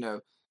 And,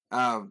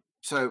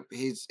 so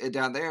he's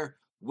down there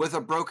with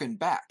a broken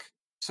back.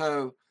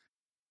 So,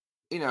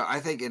 I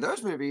think in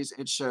those movies,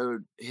 it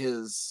showed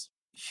his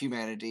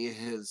humanity,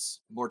 his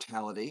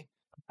mortality.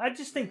 I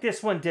just think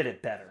this one did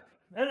it better.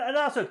 And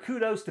also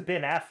kudos to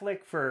Ben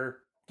Affleck for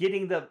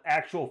getting the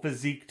actual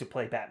physique to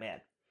play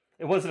Batman.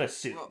 It wasn't a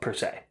suit, per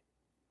se.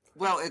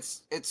 Well,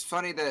 it's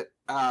funny that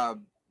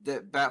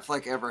that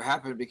Batfleck ever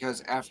happened,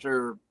 because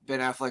after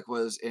Ben Affleck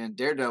was in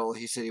Daredevil,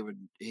 he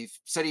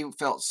said he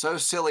felt so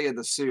silly in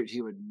the suit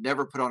he would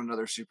never put on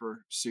another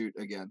super suit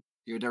again.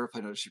 He would never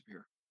play another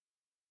superhero.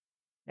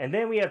 And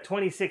then we have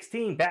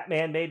 2016,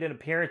 Batman made an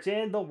appearance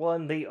in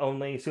the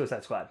only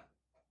Suicide Squad.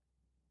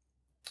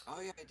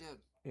 Oh yeah, he did.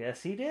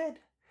 Yes, he did.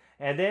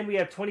 And then we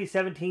have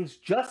 2017's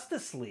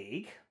Justice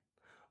League,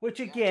 which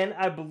again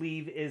I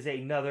believe is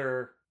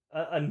another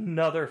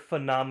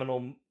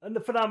phenomenal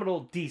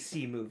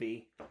DC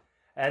movie.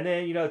 And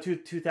then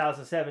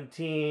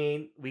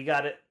 2017 we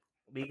got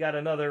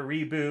another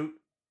reboot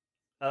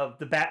of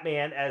the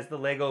Batman as the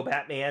Lego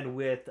Batman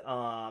with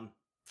I'd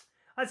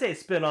say a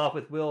spin-off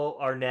with Will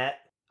Arnett,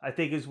 I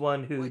think is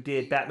one who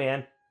did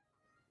Batman.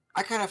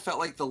 I kind of felt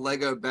like the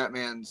Lego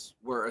Batmans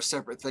were a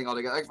separate thing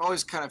altogether. I've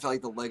always kind of felt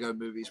like the Lego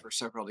movies were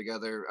separate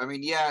altogether. I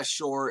mean, yeah,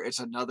 sure, it's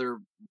another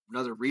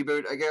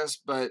reboot, I guess,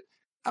 but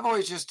I've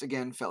always just,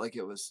 again, felt like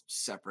it was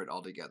separate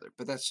altogether.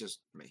 But that's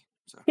just me.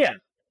 So yeah.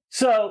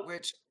 So,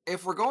 which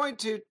if we're going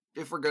to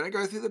go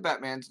through the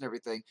Batmans and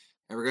everything,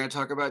 and we're going to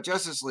talk about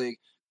Justice League,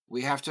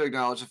 we have to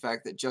acknowledge the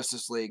fact that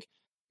Justice League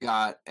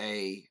got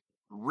a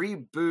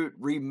reboot,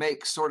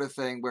 remake sort of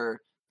thing where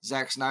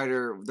Zack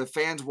Snyder, the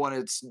fans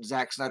wanted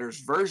Zack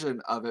Snyder's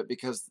version of it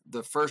because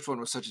the first one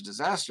was such a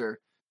disaster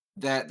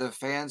that the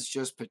fans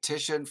just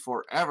petitioned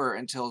forever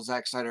until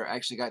Zack Snyder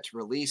actually got to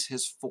release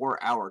his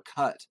 4-hour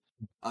cut.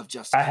 of I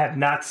Justice have League.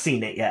 not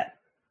seen it yet.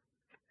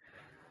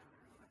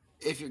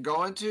 If you're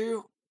going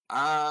to,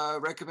 I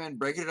recommend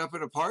breaking it up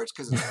into parts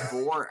because it's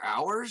 4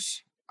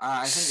 hours.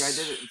 I think I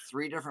did it in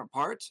 3 different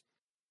parts.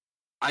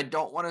 I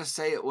don't want to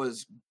say it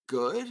was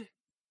good,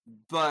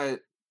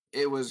 but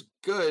it was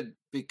good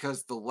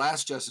because the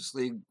last Justice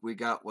League we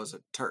got was a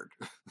turd.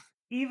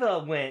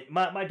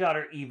 My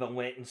daughter Eva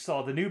went and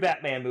saw the new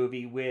Batman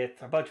movie with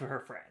a bunch of her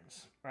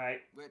friends, right?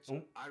 Which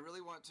I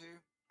really want to.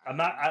 I'm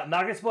not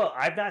gonna spoil.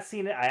 I've not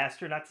seen it. I asked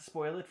her not to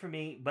spoil it for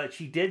me, but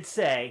she did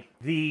say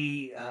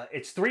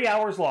it's 3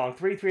 hours long,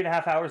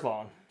 3.5 hours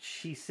long.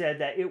 She said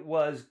that it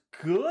was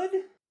good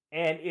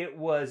and it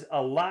was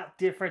a lot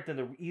different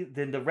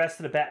than the rest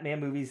of the Batman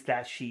movies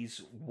that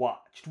she's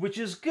watched, which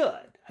is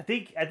good. I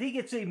think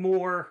it's a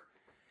more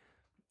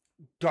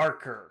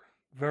darker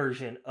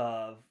version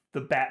of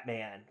the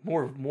Batman.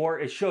 More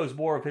it shows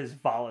more of his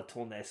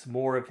volatileness,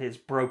 more of his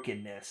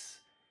brokenness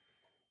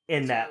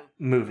in that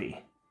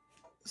movie.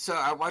 So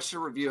I watched a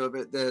review of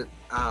it that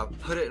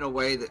put it in a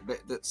way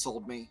that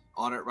sold me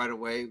on it right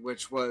away,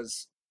 which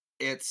was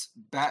it's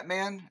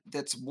Batman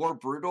that's more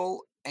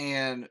brutal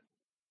and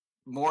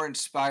more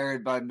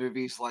inspired by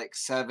movies like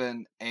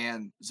Seven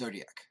and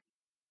Zodiac.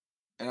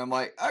 And I'm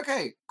like,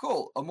 okay,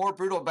 cool. A more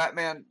brutal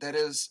Batman that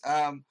is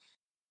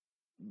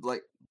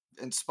like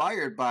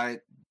inspired by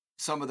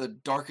some of the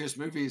darkest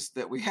movies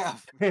that we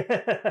have. I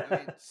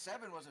mean,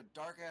 Seven was a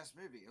dark ass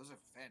movie. It was a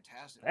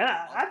fantastic movie.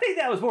 I think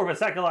that was more of a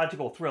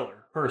psychological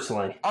thriller,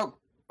 personally. Oh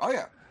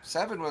yeah.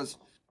 Seven was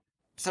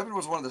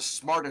one of the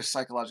smartest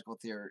psychological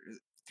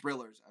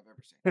thrillers I've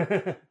ever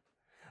seen.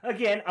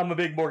 Again, I'm a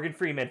big Morgan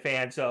Freeman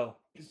fan, so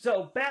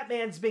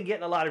Batman's been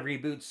getting a lot of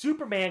reboots.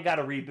 Superman got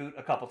a reboot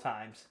a couple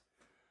times.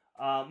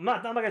 I'm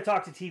not going to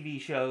talk to TV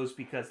shows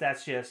because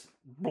that's just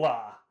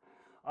blah.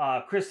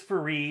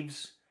 Christopher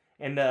Reeves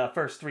in the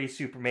first 3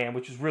 Superman,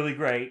 which was really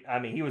great. I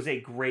mean, he was a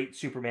great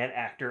Superman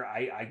actor.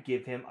 I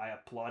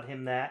applaud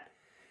him that.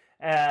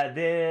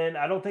 Then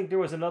I don't think there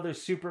was another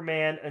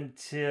Superman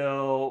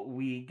until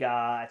we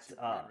got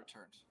Superman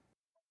Returns.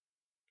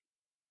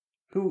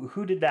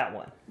 Who did that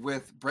one?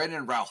 With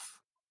Brandon Routh.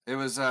 It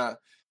was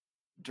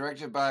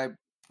directed by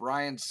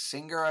Bryan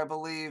Singer, I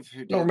believe.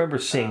 I don't remember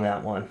seeing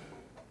that one.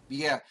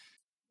 Yeah,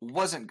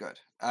 wasn't good.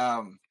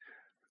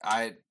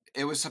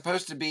 It was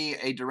supposed to be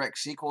a direct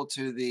sequel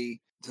to the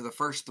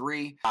first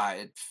 3.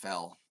 It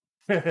fell.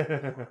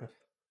 And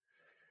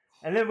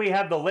then we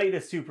have the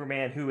latest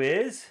Superman, who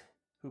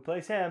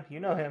plays him? You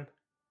know him.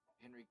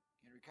 Henry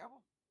Cavill?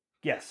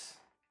 Yes.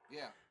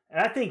 Yeah. And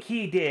I think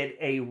he did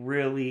a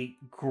really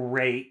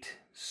great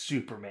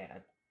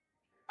Superman.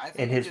 I think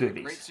in his he did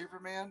movies. A great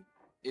Superman.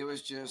 It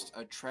was just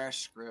a trash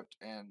script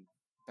and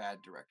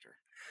bad director.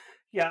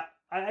 Yeah,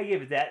 I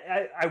give it that.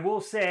 I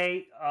will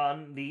say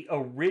on the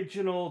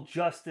original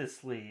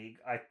Justice League,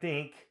 I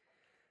think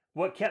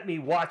what kept me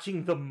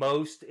watching the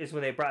most is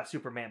when they brought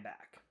Superman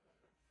back.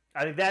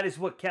 I think that is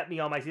what kept me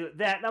on my seat.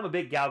 That, and I'm a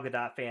big Gal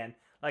Gadot fan.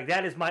 Like,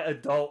 that is my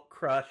adult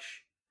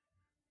crush.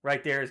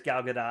 Right there is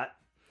Gal Gadot.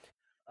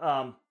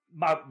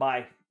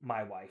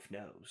 My wife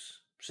knows.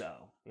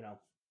 So, you know.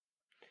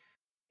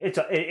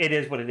 It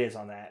is what it is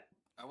on that.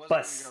 I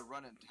wasn't going to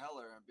run and tell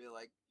her and be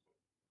like,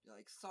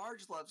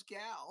 Sarge loves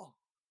Gal.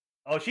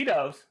 Oh, she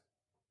knows.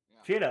 Yeah.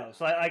 She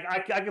knows. Like,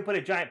 I could put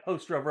a giant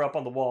poster of her up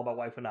on the wall. My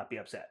wife would not be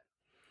upset.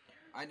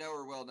 I know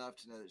her well enough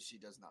to know that she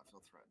does not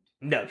feel threatened.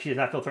 No, she does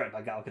not feel threatened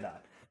by Gal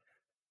Gadot.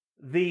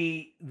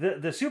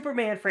 The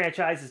Superman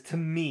franchise, to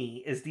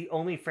me, is the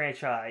only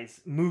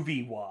franchise,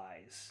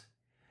 movie-wise,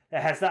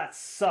 that has not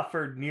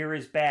suffered near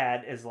as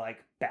bad as,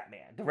 like,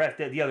 Batman.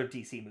 The other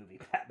DC movie,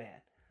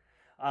 Batman.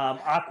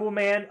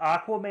 Aquaman,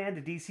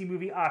 the DC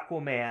movie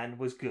Aquaman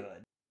was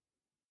good.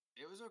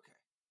 It was okay.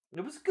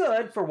 It was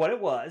good for what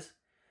it was.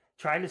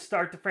 Trying to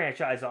start the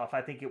franchise off,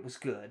 I think it was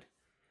good.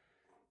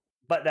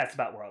 But that's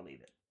about where I'll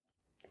leave it.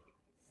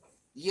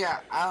 Yeah,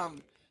 I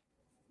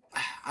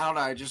don't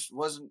know. I just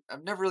wasn't.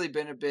 I've never really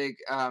been a big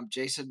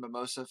Jason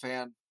Momoa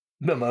fan.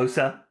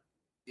 Mimosa?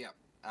 Yeah,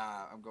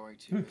 I'm going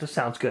to. This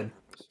sounds good.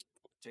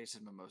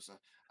 Jason Momoa.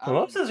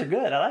 Mimosas are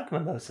good. I like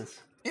mimosas.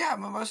 Yeah,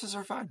 mimosas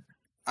are fun.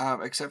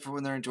 Except for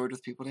when they're enjoyed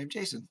with people named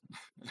Jason.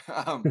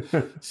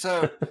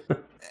 So,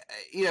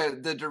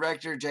 the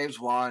director, James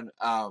Wan,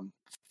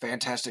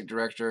 fantastic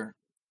director.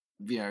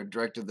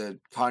 Directed the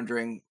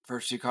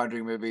first 2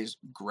 Conjuring movies.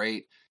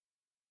 Great.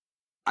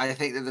 I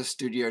think that the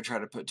studio tried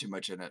to put too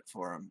much in it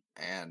for him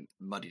and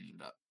muddied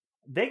it up.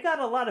 They got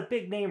a lot of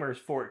big namers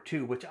for it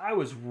too, which I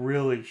was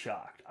really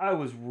shocked. I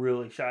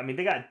mean,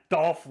 they got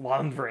Dolph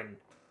Lundgren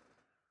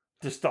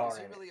to star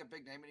in it. Is he really a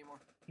big name anymore?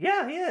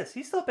 Yeah, he is.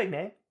 He's still a big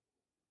name.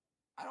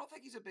 I don't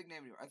think he's a big name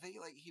anymore. I think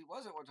he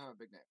was at one time a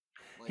big name.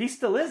 He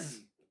still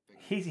is.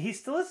 He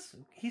still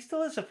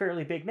is a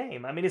fairly big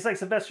name. I mean, it's like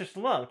Sylvester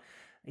Stallone.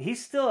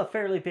 He's still a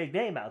fairly big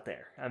name out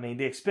there. I mean,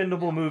 the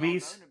Expendable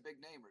movies. Well-known and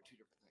big name are 2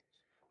 different things.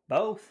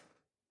 Both.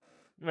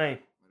 I mean,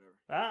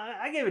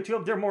 I give it to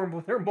them.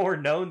 They're more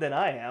known than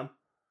I am.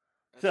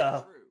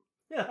 That's true.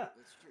 Yeah.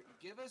 That's true.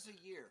 Give us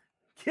a year.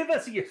 Give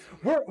us a year.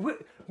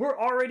 We're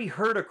already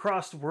heard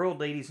across the world,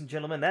 ladies and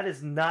gentlemen. That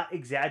is not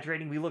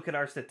exaggerating. We look at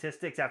our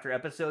statistics after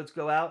episodes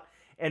go out,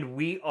 and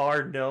we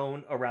are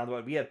known around the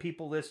world. We have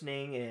people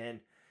listening in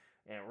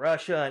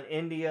Russia and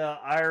India,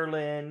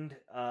 Ireland,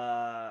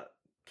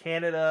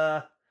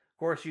 Canada, of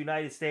course,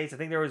 United States. I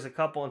think there was a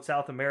couple in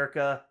South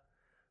America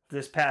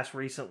this past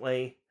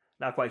recently.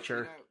 Not quite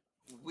sure.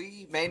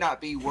 We may not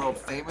be world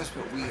famous,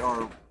 but we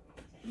are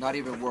not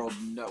even world.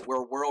 No,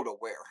 we're world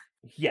aware.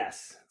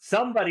 Yes,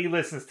 somebody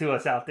listens to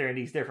us out there in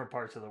these different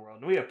parts of the world,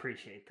 and we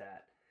appreciate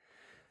that.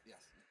 Yes.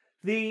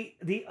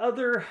 The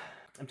other,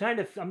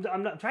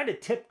 I'm not trying to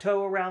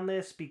tiptoe around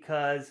this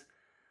because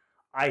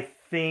I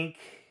think,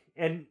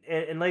 and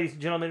ladies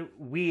and gentlemen,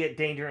 we at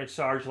Danger and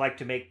Sarge like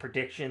to make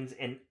predictions,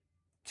 and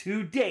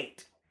to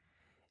date,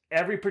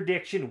 every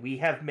prediction we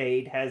have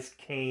made has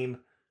came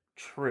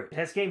true. It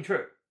has came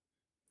true.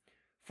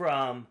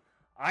 From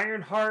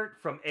Ironheart,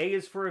 from A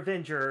is for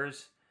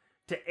Avengers,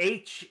 to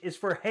H is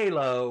for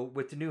Halo,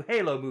 with the new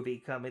Halo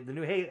movie coming, the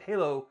new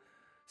Halo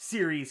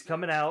series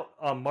coming out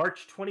on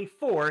March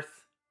 24th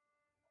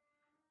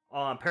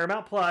on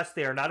Paramount Plus.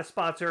 They are not a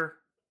sponsor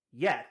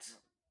yet.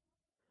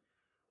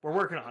 We're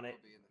working on it.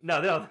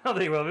 No,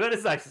 they will be, but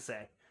it's nice to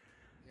say.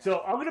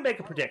 So I'm going to make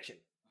a prediction.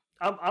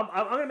 I'm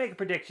going to make a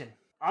prediction.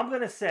 I'm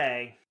going to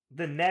say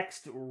the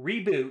next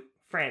reboot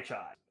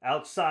franchise,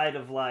 outside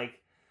of like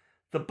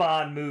the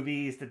Bond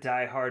movies, the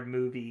Die Hard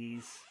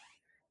movies,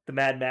 the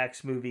Mad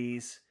Max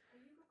movies,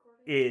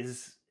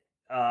 is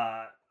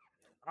I'm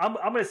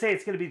going to say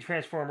it's going to be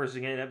Transformers are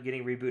going to end up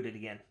getting rebooted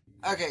again.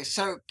 Okay,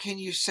 so can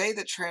you say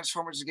that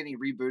Transformers is getting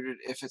rebooted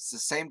if it's the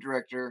same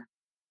director?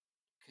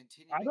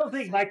 I don't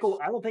think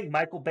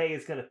Michael Bay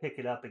is going to pick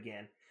it up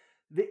again.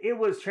 It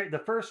was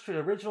the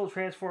original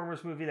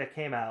Transformers movie that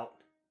came out,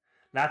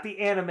 not the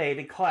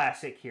animated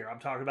classic here.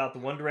 I'm talking about the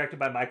one directed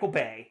by Michael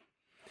Bay.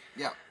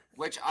 Yeah,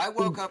 which I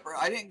woke up.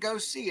 I didn't go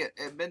see it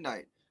at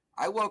midnight.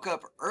 I woke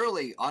up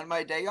early on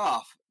my day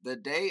off, the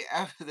day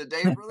after the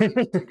day of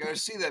release, to go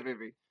see that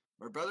movie.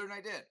 My brother and I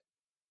did,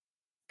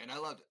 and I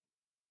loved it.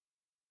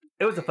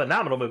 It was a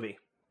phenomenal movie.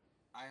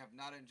 I have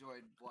not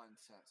enjoyed one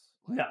since.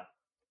 No.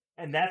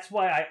 And that's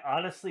why I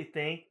honestly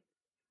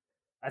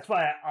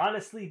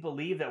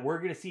believe that we're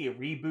going to see a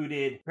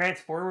rebooted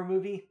Transformer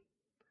movie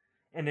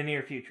in the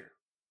near future.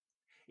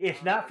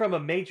 If not from a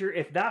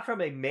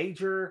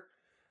major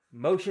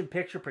motion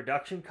picture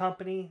production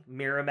company,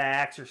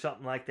 Miramax or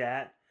something like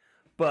that,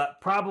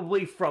 but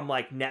probably from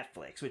like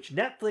Netflix, which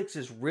Netflix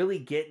is really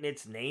getting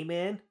its name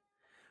in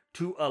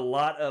to a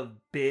lot of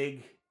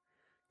big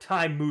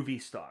time movie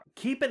stars.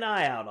 Keep an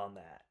eye out on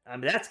that. I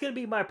mean, that's going to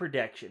be my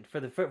prediction for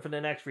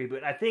the next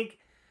reboot. I think,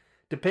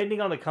 depending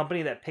on the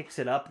company that picks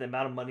it up, the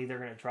amount of money they're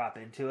going to drop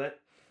into it,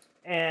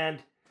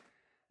 and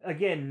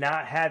again,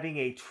 not having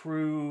a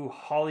true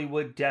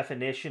Hollywood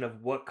definition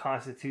of what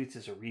constitutes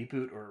as a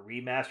reboot or a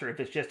remaster, if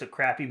it's just a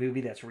crappy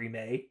movie that's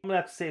remade, I'm going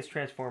to have to say it's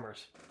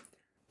Transformers.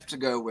 To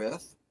go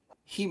with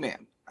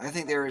He-Man. I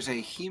think there is a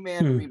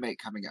He-Man remake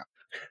coming out.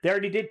 They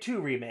already did 2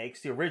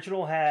 remakes. The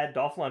original had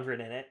Dolph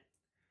Lundgren in it.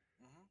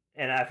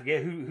 And I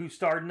forget who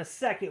starred in the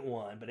second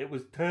one, but it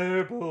was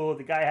terrible.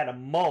 The guy had a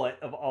mullet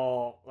of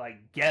all,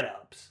 like,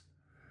 get-ups.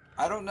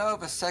 I don't know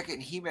of a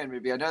second He-Man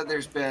movie. I know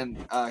there's been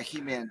a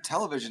He-Man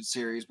television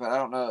series, but I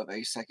don't know of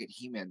a second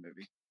He-Man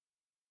movie.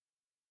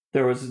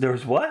 There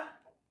was what?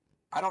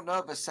 I don't know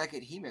of a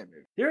second He-Man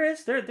movie. There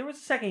was a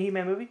second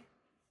He-Man movie.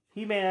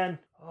 He-Man,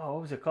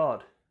 what was it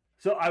called?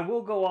 So I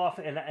will go off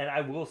and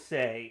I will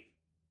say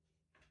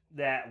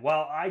that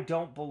while I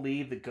don't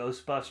believe the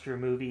Ghostbuster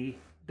movie,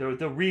 the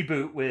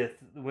reboot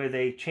where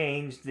they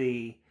changed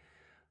the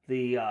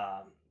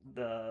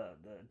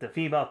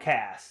female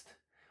cast,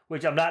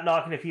 which I'm not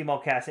knocking the female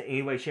cast in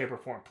any way, shape, or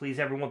form. Please,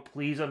 everyone,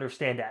 please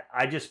understand that.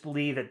 I just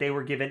believe that they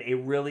were given a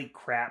really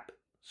crap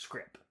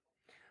script.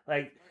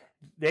 Like,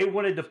 they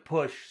wanted to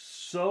push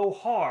so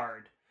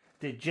hard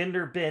to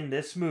gender bend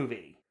this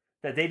movie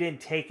that they didn't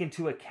take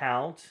into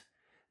account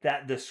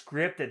that the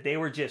script that they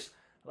were just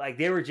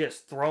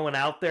throwing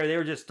out there. They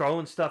were just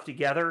throwing stuff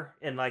together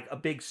in like a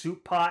big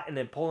soup pot and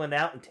then pulling it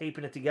out and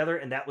taping it together.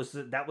 And that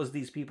was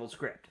these people's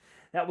script.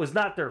 That was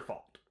not their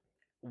fault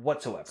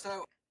whatsoever.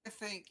 So I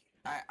think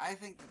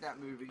that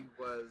movie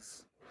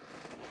was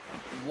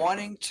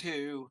wanting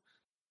to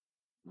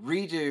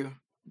reboot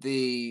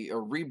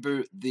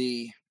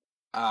the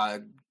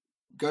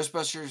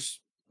Ghostbusters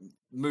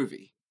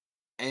movie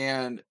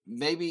and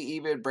maybe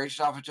even branch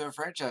it off into a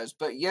franchise,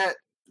 but yet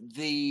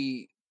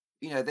they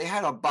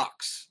had a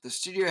box. The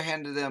studio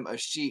handed them a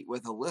sheet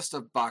with a list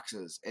of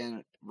boxes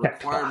and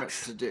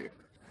requirements to do.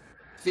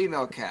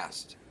 Female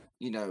cast,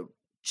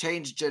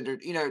 change gender,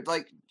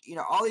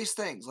 all these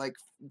things like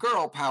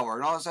girl power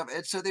and all this stuff.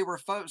 And so they were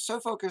so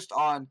focused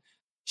on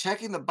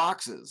checking the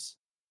boxes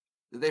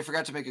that they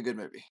forgot to make a good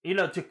movie.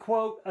 To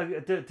quote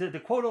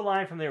a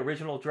line from the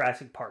original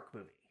Jurassic Park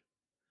movie,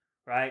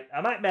 right?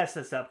 I might mess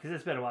this up because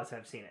it's been a while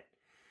since I've seen it.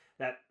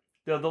 That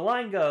the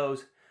line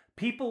goes,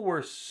 people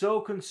were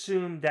so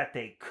consumed that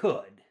they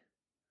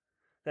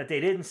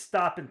didn't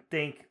stop and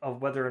think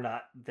of whether or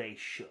not they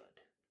should.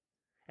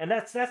 And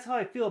that's how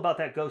I feel about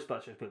that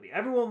Ghostbusters movie.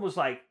 Everyone was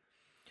like,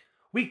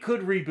 we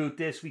could reboot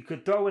this. We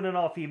could throw in an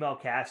all-female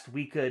cast.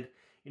 We could,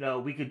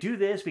 we could do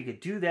this. We could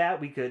do that.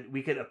 We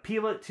could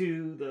appeal it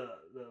to the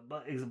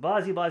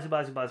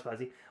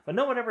blasey. But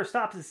no one ever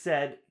stopped and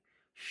said,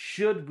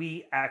 should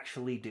we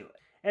actually do it?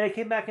 And it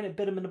came back and it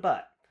bit them in the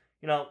butt.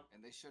 And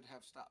they should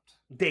have stopped.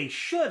 They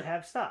should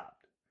have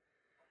stopped.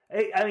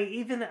 I mean,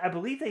 even, I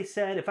believe they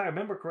said, if I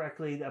remember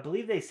correctly, I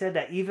believe they said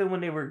that even when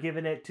they were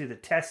giving it to the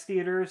test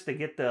theaters to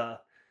get the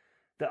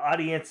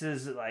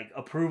audience's like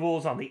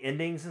approvals on the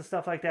endings and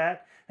stuff like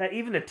that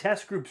even the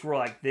test groups were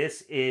like,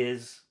 this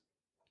is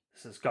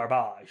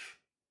garbage.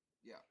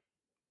 Yeah.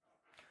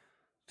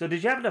 So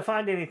did you happen to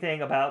find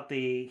anything about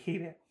the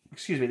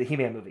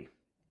He-Man movie?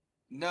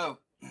 No,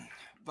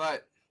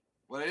 but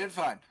what I did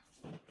find.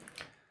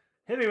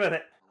 Hit me with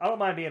it. I don't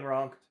mind being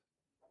wrong.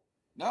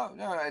 No,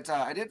 it's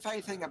I didn't find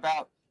anything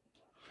about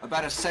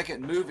a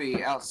second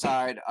movie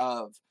outside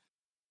of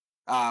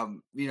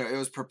it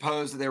was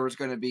proposed that there was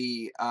going to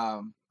be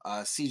a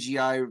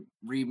CGI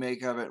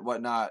remake of it,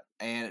 whatnot,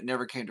 and it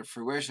never came to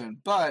fruition.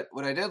 But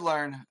what I did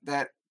learn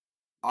that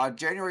on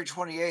January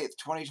 28th,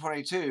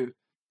 2022,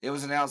 it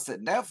was announced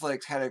that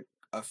Netflix had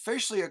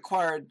officially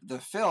acquired the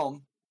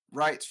film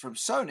rights from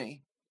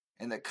Sony,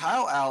 and that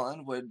Kyle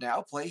Allen would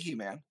now play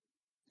He-Man.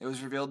 It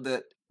was revealed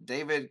that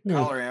David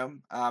Colleram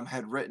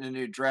had written a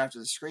new draft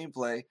of the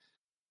screenplay,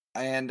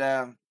 and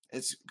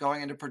it's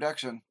going into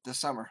production this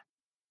summer.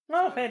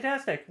 Oh,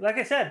 fantastic. Like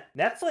I said,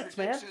 Netflix,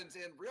 man. Predictions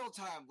in real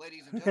time,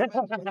 ladies and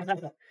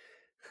gentlemen.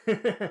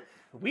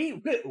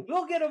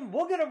 We'll get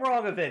them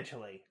wrong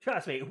eventually.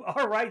 Trust me,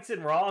 our rights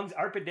and wrongs,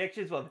 our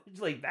predictions will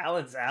eventually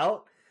balance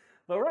out.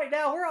 But right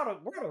now, we're on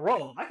a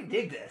roll. I can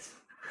dig this.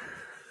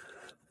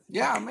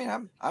 Yeah, I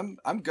mean,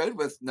 I'm good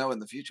with knowing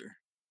the future.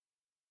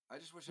 I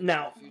just wish I knew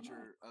the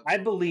future of I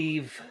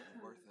believe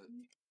worth it.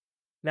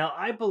 Now,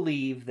 I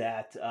believe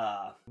that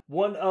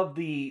one of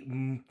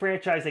the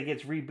franchise that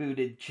gets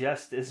rebooted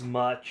just as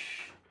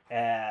much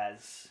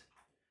as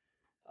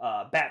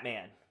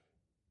Batman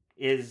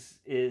is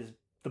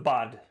the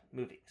Bond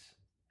movies.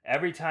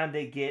 Every time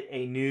they get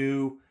a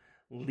new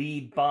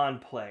lead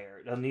Bond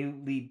player, a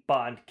new lead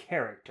Bond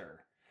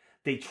character,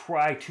 they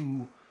try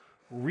to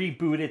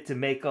reboot it to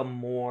make them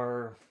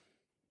more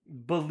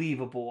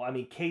believable. I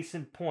mean, case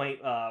in point,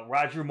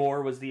 Roger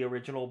Moore was the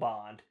original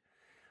Bond,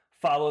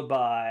 followed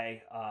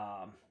by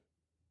Sean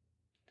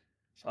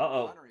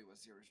Connery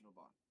was the original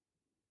Bond.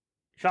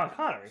 Sean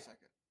Connery.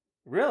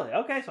 Really?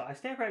 Okay, so I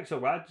stand correct.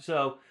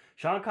 So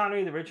Sean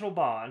Connery, the original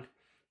Bond,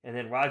 and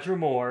then Roger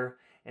Moore,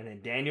 and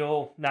then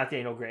not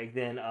Daniel Craig,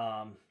 then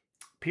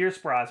Pierce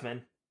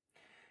Brosnan,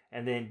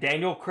 and then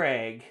Daniel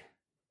Craig.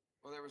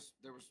 Well, there was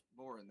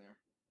more in there.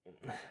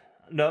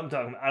 No, I'm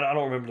talking. I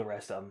don't remember the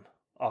rest of them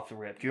off the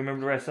rip. Do you remember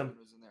the rest of them?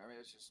 Was in there. I mean,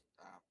 it's just.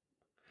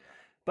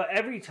 But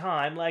every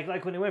time,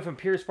 like when they went from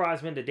Pierce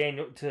Brosnan to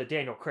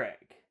Daniel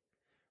Craig,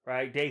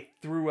 right? They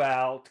threw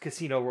out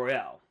Casino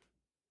Royale,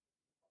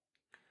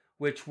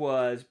 which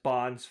was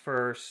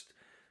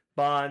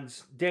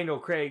Daniel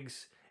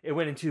Craig's. It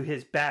went into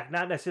his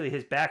not necessarily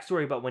his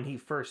backstory, but when he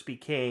first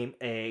became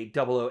a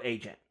 00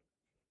 agent.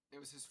 It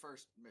was his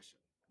first mission.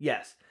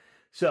 Yes.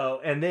 So,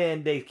 and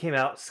then they came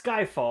out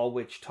Skyfall,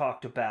 which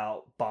talked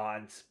about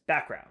Bond's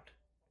background.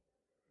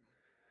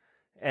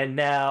 And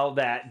now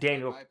that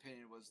Daniel... In my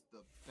opinion, was the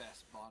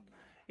best Bond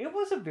movie. It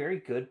was a very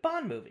good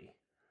Bond movie.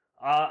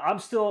 I'm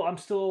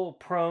still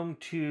prone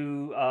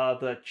to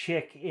the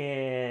chick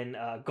in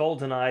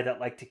GoldenEye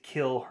that liked to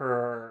kill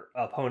her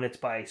opponents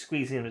by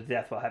squeezing them to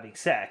death while having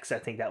sex. I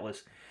think that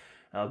was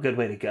a good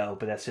way to go,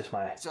 but that's just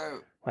my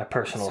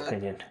personal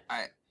opinion.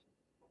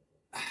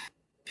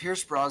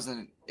 Pierce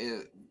Brosnan,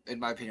 in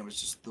my opinion, was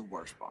just the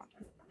worst Bond.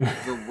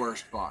 The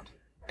worst Bond.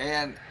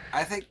 And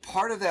I think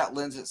part of that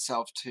lends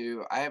itself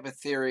to, I have a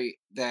theory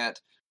that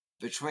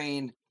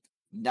between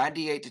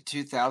 98 to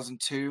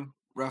 2002,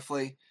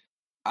 roughly,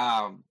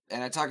 and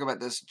I talk about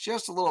this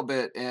just a little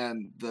bit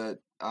in the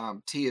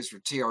T is for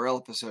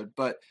TRL episode,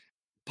 but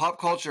pop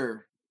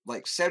culture,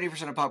 like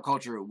 70% of pop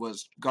culture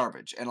was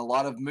garbage, and a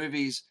lot of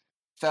movies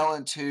fell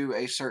into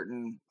a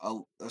certain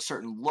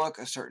look,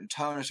 a certain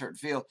tone, a certain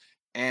feel,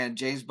 and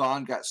James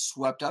Bond got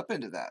swept up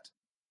into that.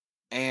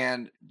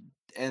 And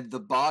the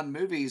Bond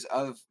movies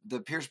of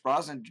the Pierce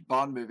Brosnan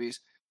Bond movies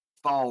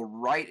fall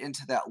right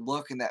into that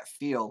look and that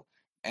feel,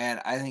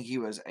 and I think he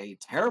was a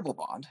terrible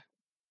Bond.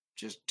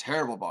 Just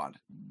terrible Bond.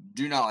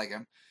 Do not like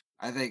him.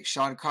 I think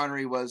Sean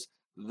Connery was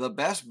the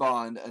best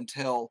Bond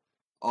until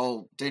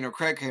Daniel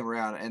Craig came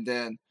around, and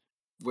then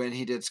when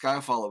he did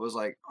Skyfall, it was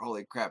like,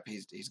 holy crap,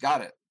 he's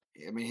got it.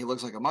 I mean, he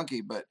looks like a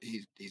monkey, but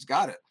he's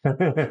got it. I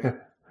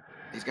mean,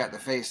 he's got the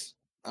face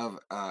of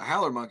a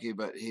howler monkey,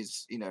 but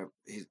he's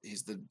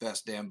the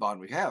best damn Bond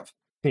we have.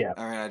 Yeah.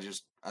 I mean,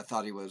 I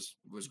thought he was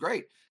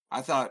great.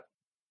 I thought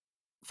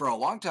for a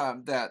long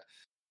time that,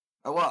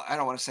 well, I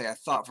don't want to say I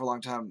thought for a long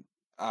time.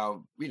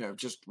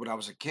 Just when I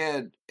was a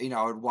kid,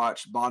 I would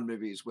watch Bond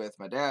movies with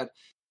my dad,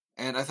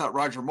 and I thought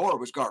Roger Moore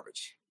was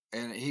garbage.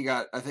 And he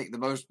got, I think, the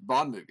most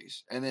Bond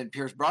movies. And then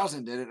Pierce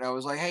Brosnan did it, and I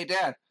was like, hey,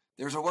 Dad,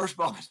 there's a worse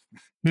Bond.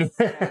 And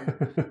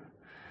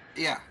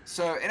yeah,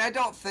 so, and I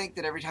don't think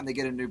that every time they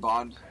get a new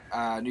Bond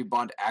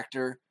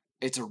actor,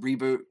 it's a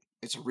reboot,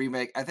 it's a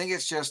remake. I think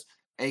it's just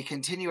a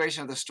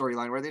continuation of the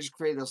storyline where they just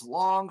created this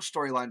long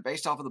storyline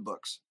based off of the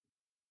books.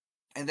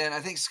 And then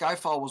I think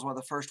Skyfall was one of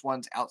the first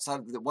ones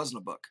outside of that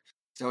wasn't a book.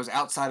 So it was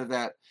outside of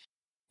that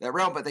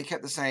realm, but they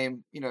kept the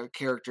same,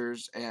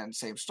 characters and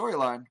same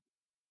storyline.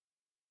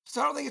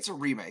 So I don't think it's a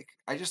remake.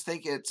 I just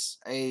think it's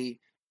a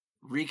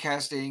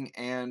recasting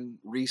and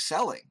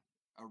reselling,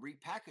 a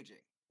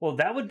repackaging. Well,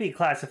 that would be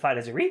classified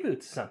as a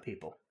reboot to some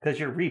people because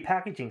you're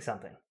repackaging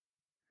something.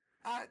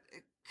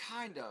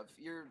 Kind of.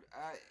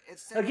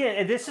 It's Again,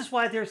 and this is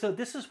why there's no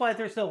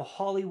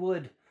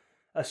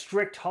a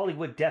strict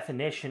Hollywood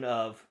definition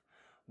of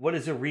what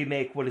is a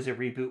remake, what is a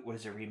reboot, what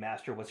is a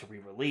remaster, what's a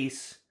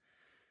re-release.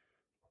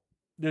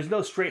 There's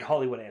no straight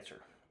Hollywood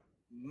answer.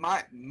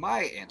 My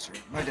answer,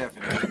 my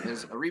definition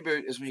is a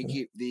reboot is when you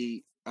keep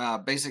the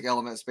basic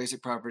elements,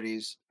 basic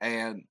properties,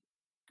 and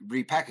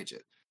repackage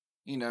it.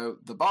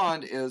 The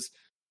Bond is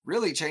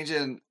really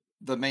changing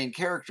the main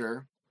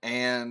character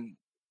and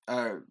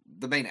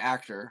the main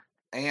actor,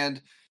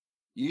 and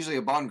usually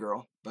a Bond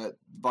girl, but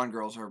Bond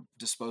girls are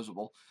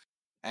disposable.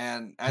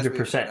 And as we've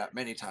pointed out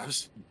many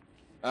times,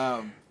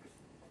 how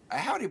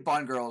many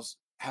Bond girls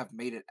have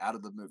made it out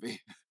of the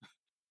movie?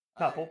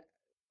 Couple.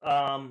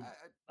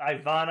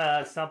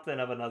 Ivana something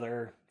of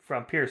another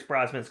from Pierce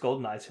Brosnan's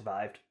GoldenEye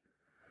survived.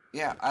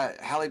 Yeah,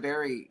 Halle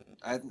Berry.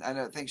 I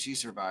don't think she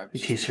survived.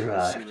 She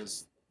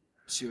survived.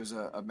 She was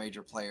a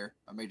major player,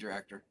 a major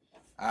actor.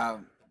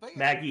 But yeah.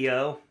 Maggie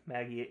O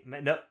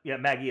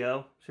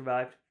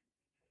survived.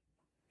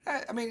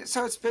 I mean,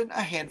 so it's been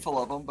a handful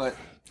of them, but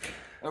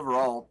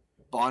overall,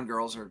 Bond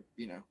girls are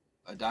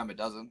a dime a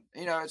dozen.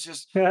 It's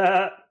just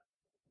yeah.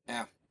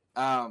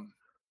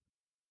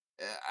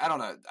 I don't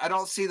know. I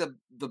don't see the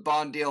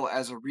Bond deal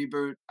as a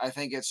reboot. I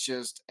think it's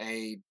just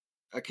a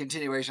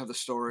continuation of the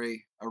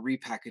story, a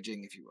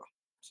repackaging, if you will.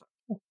 So.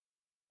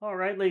 All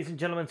right, ladies and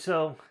gentlemen.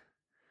 So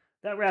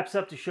that wraps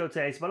up the show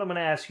today. But I'm going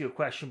to ask you a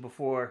question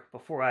before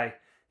I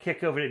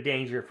kick over to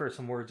Danger for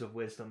some words of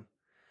wisdom.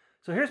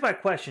 So here's my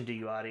question to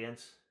you,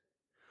 audience.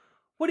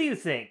 What do you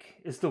think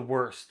is the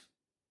worst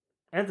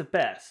and the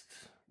best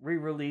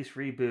re-release,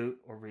 reboot,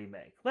 or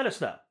remake? Let us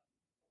know.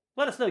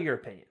 Let us know your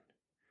opinion.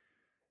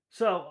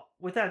 So,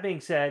 with that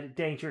being said,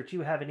 Danger, do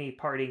you have any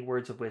parting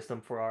words of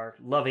wisdom for our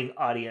loving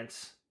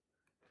audience?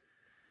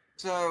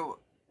 So,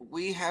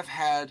 we have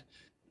had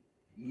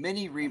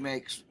many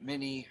remakes,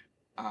 many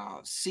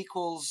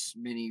sequels,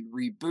 many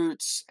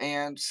reboots,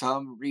 and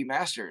some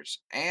remasters.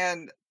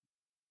 And,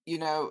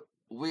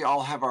 we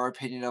all have our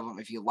opinion of them.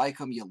 If you like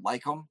them, you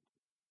like them.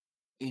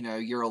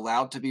 You're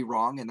allowed to be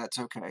wrong, and that's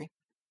okay.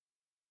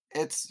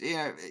 It's,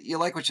 you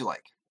like what you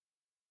like.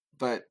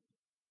 But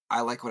I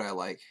like what I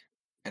like.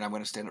 And I'm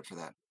going to stand up for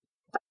that.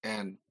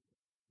 And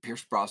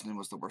Pierce Brosnan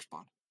was the worst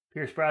Bond.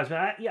 Pierce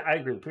Brosnan, I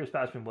agree. Pierce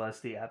Brosnan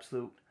was the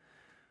absolute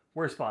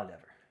worst Bond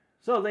ever.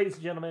 So, ladies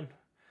and gentlemen,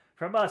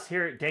 from us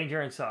here at Danger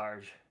and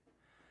Sarge,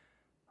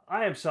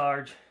 I am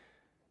Sarge.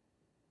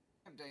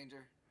 I'm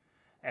Danger.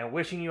 And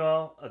wishing you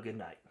all a good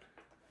night.